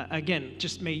 again,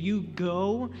 just may you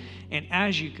go, and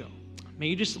as you go, may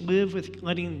you just live with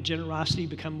letting generosity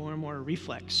become more and more a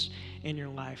reflex in your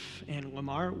life. And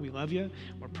Lamar, we love you.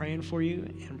 We're praying for you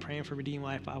and praying for Redeemed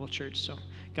Life Bible Church. So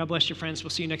God bless you, friends. We'll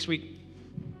see you next week.